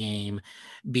night game,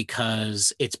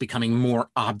 because it's becoming more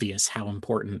obvious how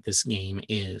important this game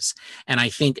is. And I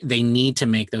think they need to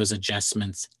make those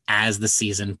adjustments as the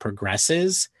season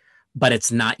progresses, but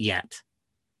it's not yet.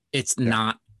 It's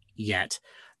not yet.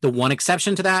 The one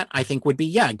exception to that, I think, would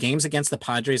be, games against the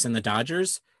Padres and the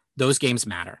Dodgers. Those games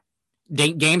matter.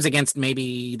 Games against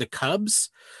maybe the Cubs,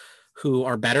 who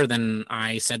are better than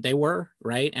I said they were,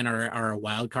 right? And are a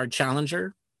wild card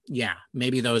challenger. Yeah,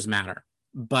 maybe those matter.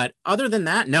 But other than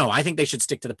that, no, I think they should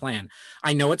stick to the plan.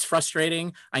 I know it's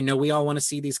frustrating. I know we all want to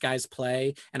see these guys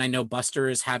play. And I know Buster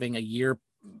is having a year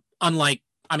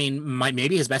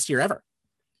maybe his best year ever,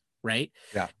 right?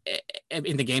 Yeah.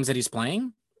 In the games that he's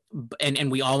playing. And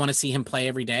we all want to see him play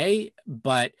every day,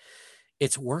 but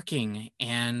it's working.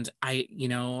 And I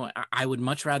would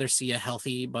much rather see a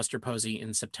healthy Buster Posey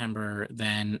in September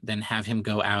than have him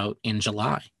go out in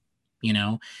July,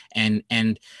 and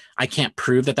I can't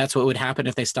prove that that's what would happen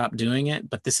if they stopped doing it,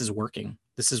 but this is working.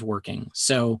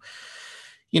 So,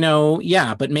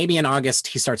 but maybe in August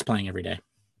he starts playing every day.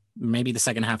 Maybe the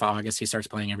second half of August he starts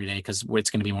playing every day, because it's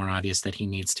going to be more obvious that he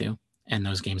needs to, and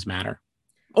those games matter.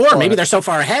 Or maybe they're so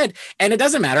far ahead and it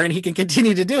doesn't matter and he can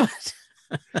continue to do it.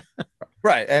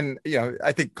 Right. And,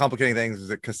 I think complicating things is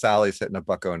that Casali's hitting a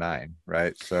 $109,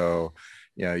 right? So,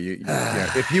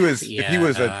 if he was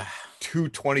a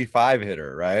 225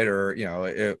 hitter, right? Or,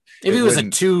 if he was a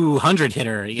 200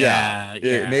 hitter,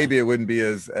 maybe it wouldn't be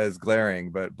as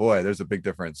glaring, but boy, there's a big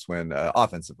difference when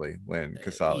offensively when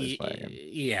Casali's playing.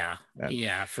 Yeah,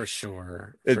 for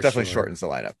sure. It definitely shortens the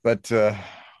lineup, but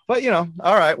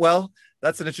all right. Well,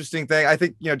 that's an interesting thing. I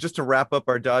think, just to wrap up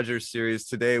our Dodgers series,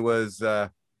 today was the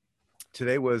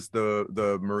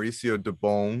Mauricio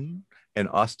Dubon and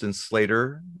Austin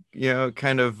Slater,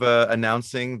 kind of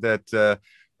announcing that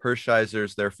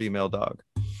Hershiser's their female dog.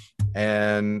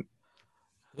 And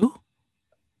who?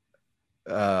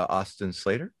 Austin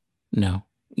Slater? No,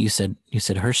 you said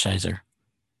Hershiser.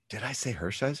 Did I say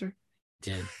Hershiser?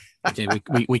 You did.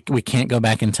 We can't go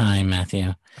back in time,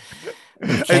 Matthew.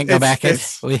 We can't go back in.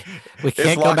 We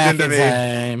can't go back in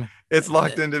time. It's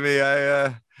locked into me.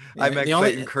 I meant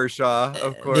Clayton Kershaw,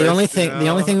 of course. The only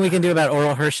thing we can do about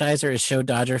Oral Hershiser is show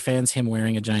Dodger fans him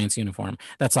wearing a Giants uniform.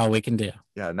 That's all we can do.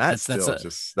 Yeah, and that just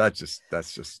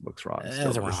looks wrong.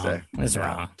 It's wrong. It's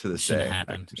wrong. To this day,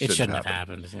 it shouldn't have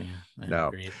happened. Yeah, no.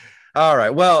 Agreed. All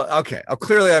right. Well, okay.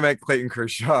 Clearly, I meant Clayton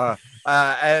Kershaw,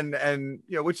 and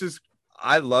which is.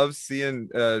 I love seeing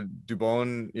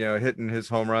Dubon, hitting his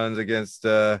home runs against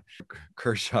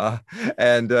Kershaw,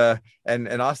 and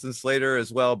Austin Slater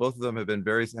as well. Both of them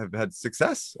have had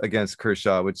success against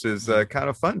Kershaw, which is kind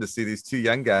of fun to see these two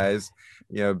young guys,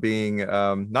 being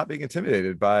not being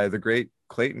intimidated by the great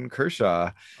Clayton Kershaw.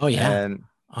 Oh yeah,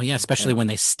 especially when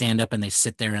they stand up and they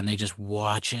sit there and they just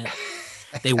watch it.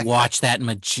 They watch that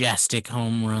majestic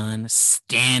home run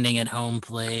standing at home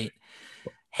plate.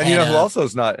 And who also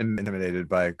is not intimidated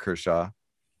by Kershaw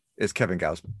is Kevin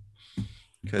Gausman.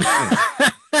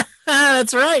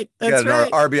 That's right. That's right.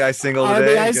 RBI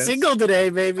single today,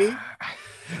 baby.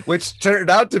 Which turned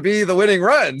out to be the winning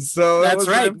run. So that's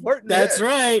right. That's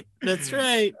right.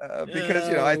 Because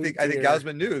I think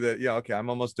Gausman knew that okay, I'm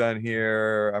almost done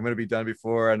here. I'm going to be done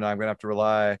before, and I'm going to have to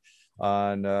rely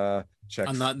on checks.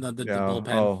 I'm not the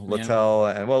bullpen. Littell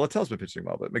and Littell's been pitching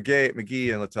well, but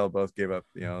McGee and Littell both gave up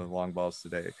long balls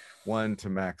today. One to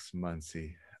Max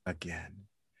Muncy again.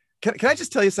 Can I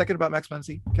just tell you a second about Max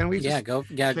Muncy? Can we? Go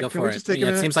for it.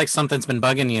 It seems like something's been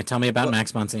bugging you. Tell me about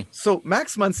Max Muncy. So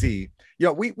Max Muncy,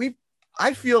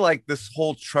 I feel like this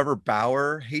whole Trevor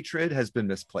Bauer hatred has been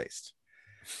misplaced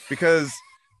because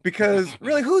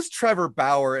really, who's Trevor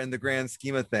Bauer in the grand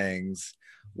scheme of things?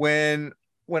 I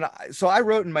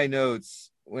wrote in my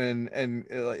notes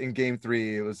in game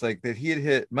 3, it was like that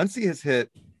Muncy has hit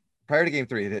prior to game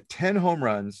 3, he hit 10 home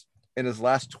runs in his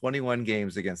last 21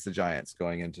 games against the Giants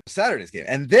going into Saturday's game.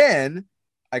 And then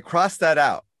I crossed that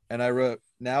out and I wrote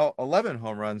now 11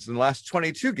 home runs in the last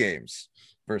 22 games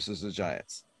versus the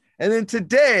Giants. And then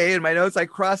today in my notes, I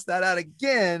crossed that out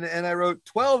again and I wrote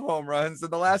 12 home runs in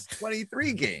the last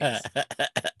 23 games.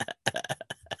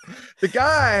 The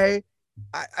guy,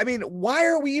 I mean, why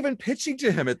are we even pitching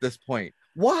to him at this point?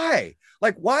 Why?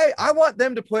 Like, why? I want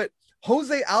them to put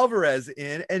Jose Alvarez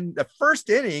in the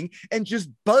first inning and just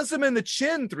buzz him in the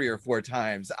chin 3 or 4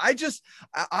 times.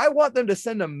 I want them to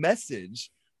send a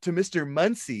message to Mr.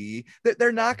 Muncy that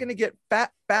they're not going to get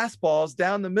fat fastballs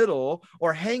down the middle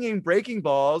or hanging breaking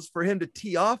balls for him to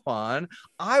tee off on.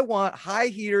 I want high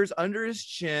heaters under his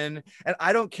chin, and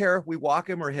I don't care if we walk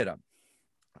him or hit him.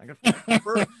 I kind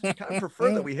of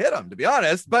prefer that we hit him, to be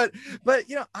honest. But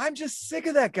I'm just sick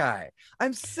of that guy.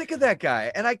 I'm sick of that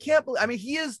guy, and I can't believe. I mean,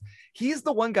 he's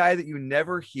the one guy that you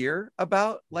never hear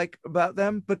about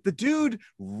them, but the dude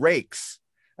rakes.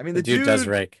 I mean, the dude does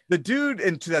rake. The dude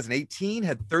in 2018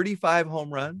 had 35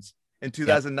 home runs. In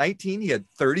 2019, he had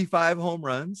 35 home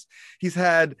runs. He's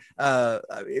had, he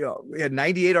had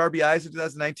 98 RBIs in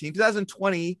 2019.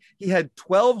 2020, he had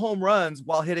 12 home runs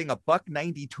while hitting a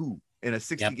 .192 in a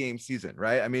 60 game season,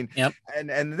 right? I mean,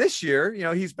 and this year,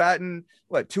 he's batting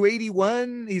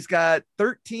 281. He's got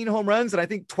 13 home runs, and I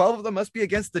think 12 of them must be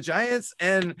against the Giants.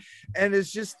 And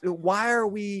it's just, why are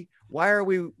we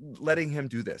letting him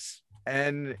do this?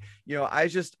 And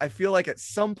I feel like at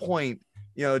some point,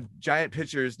 Giant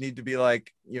pitchers need to be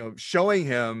like, showing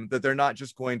him that they're not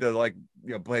just going to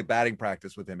play batting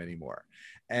practice with him anymore.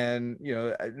 And,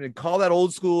 call that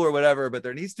old school or whatever, but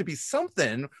there needs to be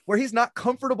something where he's not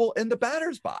comfortable in the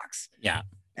batter's box. Yeah.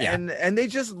 And they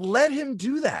just let him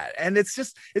do that. And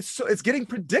it's getting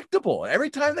predictable.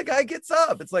 Every time the guy gets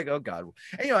up, it's like, oh God.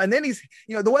 And then he's,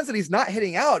 the ones that he's not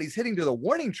hitting out, he's hitting to the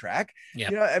warning track.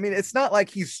 I mean, it's not like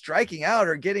he's striking out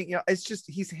or getting, it's just,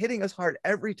 he's hitting us hard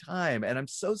every time. And I'm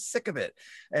so sick of it.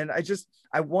 And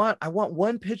I want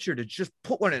one pitcher to just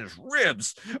put one in his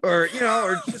ribs or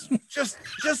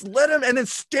just let him and then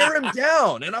stare him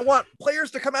down. And I want players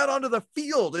to come out onto the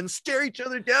field and stare each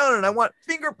other down. And I want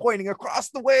finger pointing across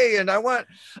the way. And I want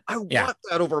that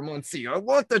over Muncy. I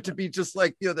want that to be just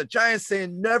like, the Giants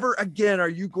saying, never again are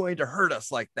you going to hurt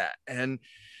us like that. And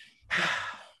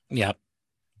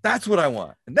that's what I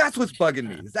want. And that's what's bugging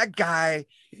me is that guy,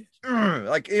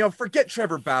 forget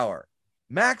Trevor Bauer.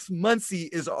 Max Muncy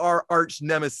is our arch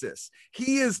nemesis.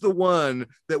 He is the one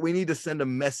that we need to send a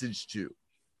message to.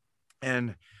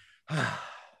 And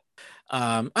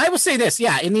I will say this.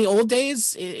 Yeah. In the old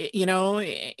days, I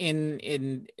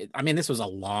mean, this was a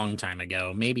long time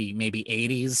ago, maybe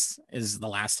 80s is the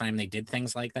last time they did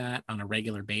things like that on a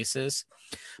regular basis.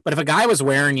 But if a guy was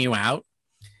wearing you out,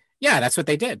 that's what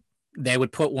they did. They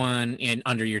would put one in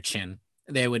under your chin.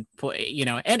 They would put,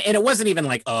 and it wasn't even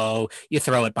like, oh, you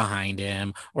throw it behind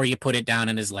him or you put it down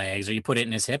in his legs or you put it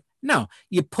in his hip. No,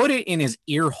 you put it in his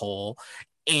ear hole.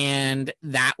 And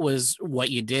that was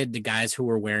what you did to guys who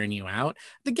were wearing you out.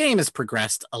 The game has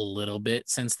progressed a little bit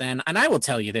since then. And I will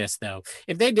tell you this, though.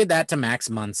 If they did that to Max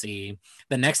Muncy,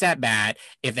 the next at bat,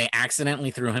 if they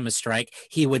accidentally threw him a strike,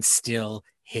 he would still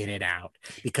hit it out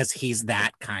because he's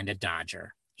that kind of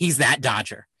Dodger. He's that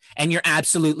Dodger. And you're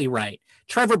absolutely right.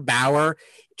 Trevor Bauer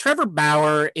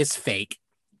is fake.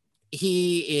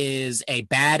 He is a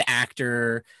bad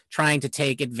actor trying to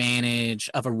take advantage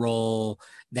of a role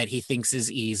that he thinks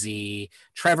is easy.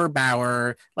 Trevor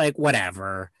Bauer,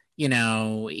 whatever,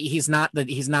 he's not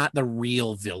the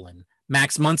real villain.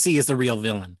 Max Muncy is the real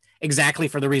villain, exactly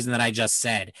for the reason that I just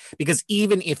said, because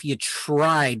even if you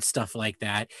tried stuff like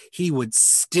that, he would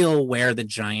still wear the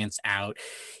Giants out.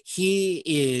 He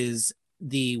is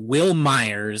the Will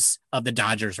Myers of the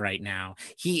Dodgers right now.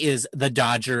 He is the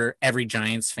Dodger every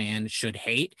Giants fan should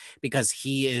hate because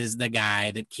he is the guy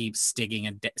that keeps sticking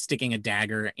a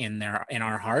dagger in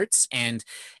our hearts. And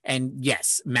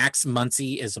yes, Max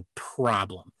Muncy is a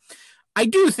problem. I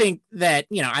do think that,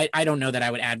 I don't know that I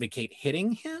would advocate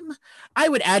hitting him. I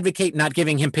would advocate not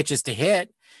giving him pitches to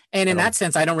hit. And in that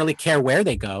sense, I don't really care where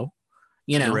they go,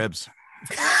 The ribs.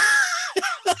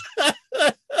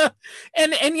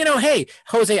 and hey,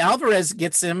 Jose Alvarez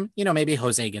gets him. Maybe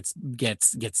Jose gets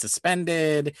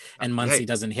suspended, and Muncy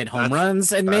doesn't hit home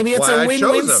runs, and maybe it's a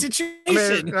win-win situation.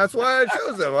 I mean, that's why I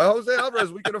chose him. Jose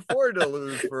Alvarez, we can afford to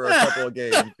lose for a couple of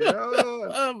games.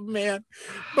 Oh man,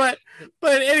 but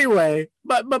anyway,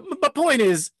 but point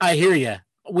is, I hear you.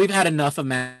 We've had enough of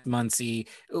Matt Muncy.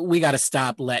 We got to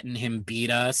stop letting him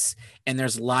beat us. And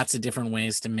there's lots of different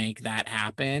ways to make that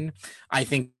happen. I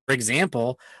think, for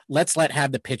example, let's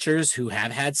have the pitchers who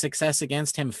have had success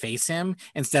against him face him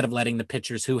instead of letting the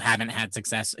pitchers who haven't had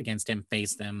success against him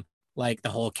face them, like the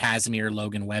whole Casimir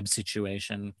Logan Webb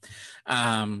situation.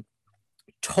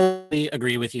 Totally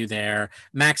agree with you there.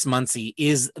 Max Muncy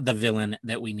is the villain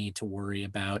that we need to worry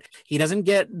about. He doesn't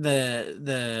get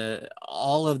the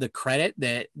all of the credit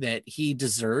that he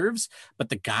deserves, but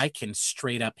the guy can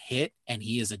straight up hit, and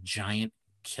he is a giant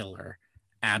killer.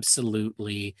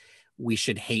 Absolutely. We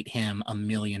should hate him a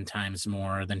million times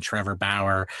more than Trevor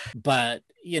Bauer, but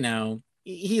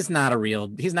he's not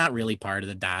really part of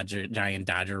the Giant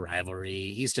Dodger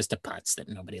rivalry. He's just a putz that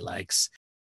nobody likes.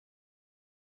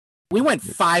 We went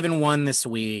 5-1 this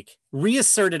week,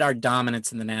 reasserted our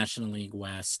dominance in the National League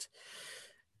West.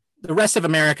 The rest of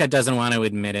America doesn't want to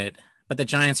admit it, but the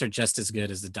Giants are just as good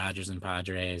as the Dodgers and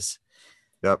Padres.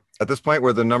 Yep. At this point,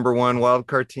 we're the number one wild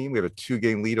card team. We have a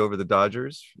 2-game lead over the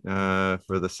Dodgers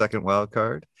for the second wild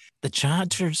card. The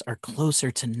Dodgers are closer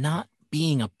to not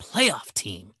being a playoff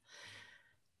team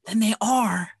than they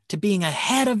are to being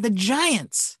ahead of the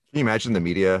Giants. Can you imagine the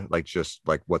media, just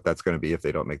what that's going to be if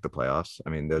they don't make the playoffs? I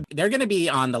mean, they're going to be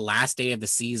on the last day of the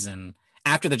season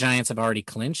after the Giants have already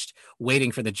clinched,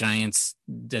 waiting for the Giants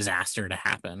disaster to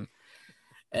happen.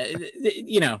 They're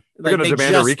going to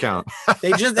demand a recount.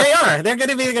 They are. They're going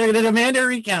to demand a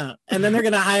recount, and then they're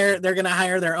going to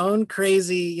hire their own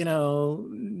crazy,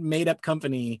 made up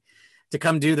company to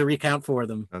come do the recount for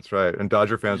them. That's right. And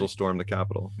Dodger fans will storm the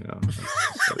Capitol.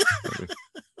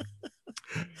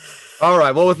 All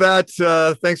right. Well, with that,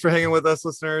 thanks for hanging with us,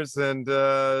 listeners. And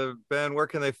Ben, where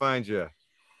can they find you?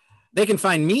 They can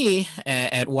find me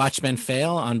at Watch Ben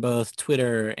Fail on both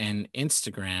Twitter and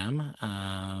Instagram.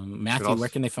 Matthew, where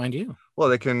can they find you? Well,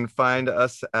 they can find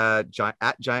us at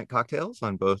Giant Cocktails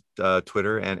on both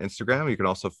Twitter and Instagram. You can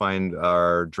also find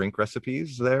our drink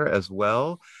recipes there as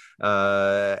well.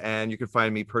 And you can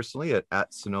find me personally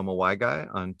at Sonoma Y Guy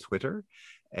on Twitter.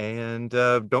 And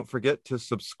don't forget to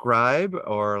subscribe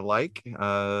or like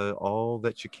all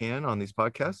that you can on these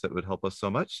podcasts. That would help us so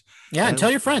much. Yeah, and tell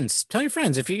your friends.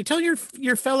 If you tell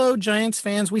your fellow Giants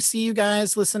fans, we see you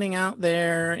guys listening out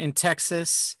there in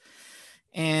Texas,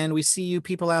 and we see you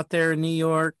people out there in New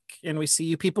York, and we see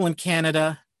you people in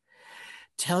Canada.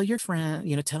 Tell your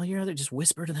friend, tell your other, just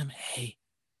whisper to them, hey,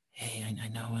 I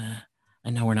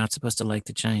know we're not supposed to like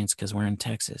the Giants because we're in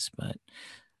Texas, but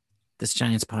this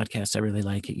Giants podcast, I really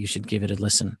like it. You should give it a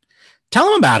listen. Tell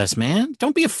them about us, man.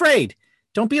 Don't be afraid.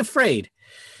 We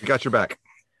got your back.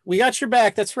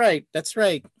 That's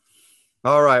right.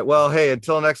 All right. Well, hey,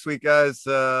 until next week, guys,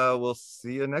 we'll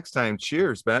see you next time.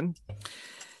 Cheers, Ben.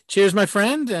 Cheers, my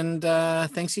friend. And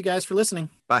thanks you guys for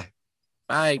listening. Bye.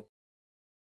 Bye.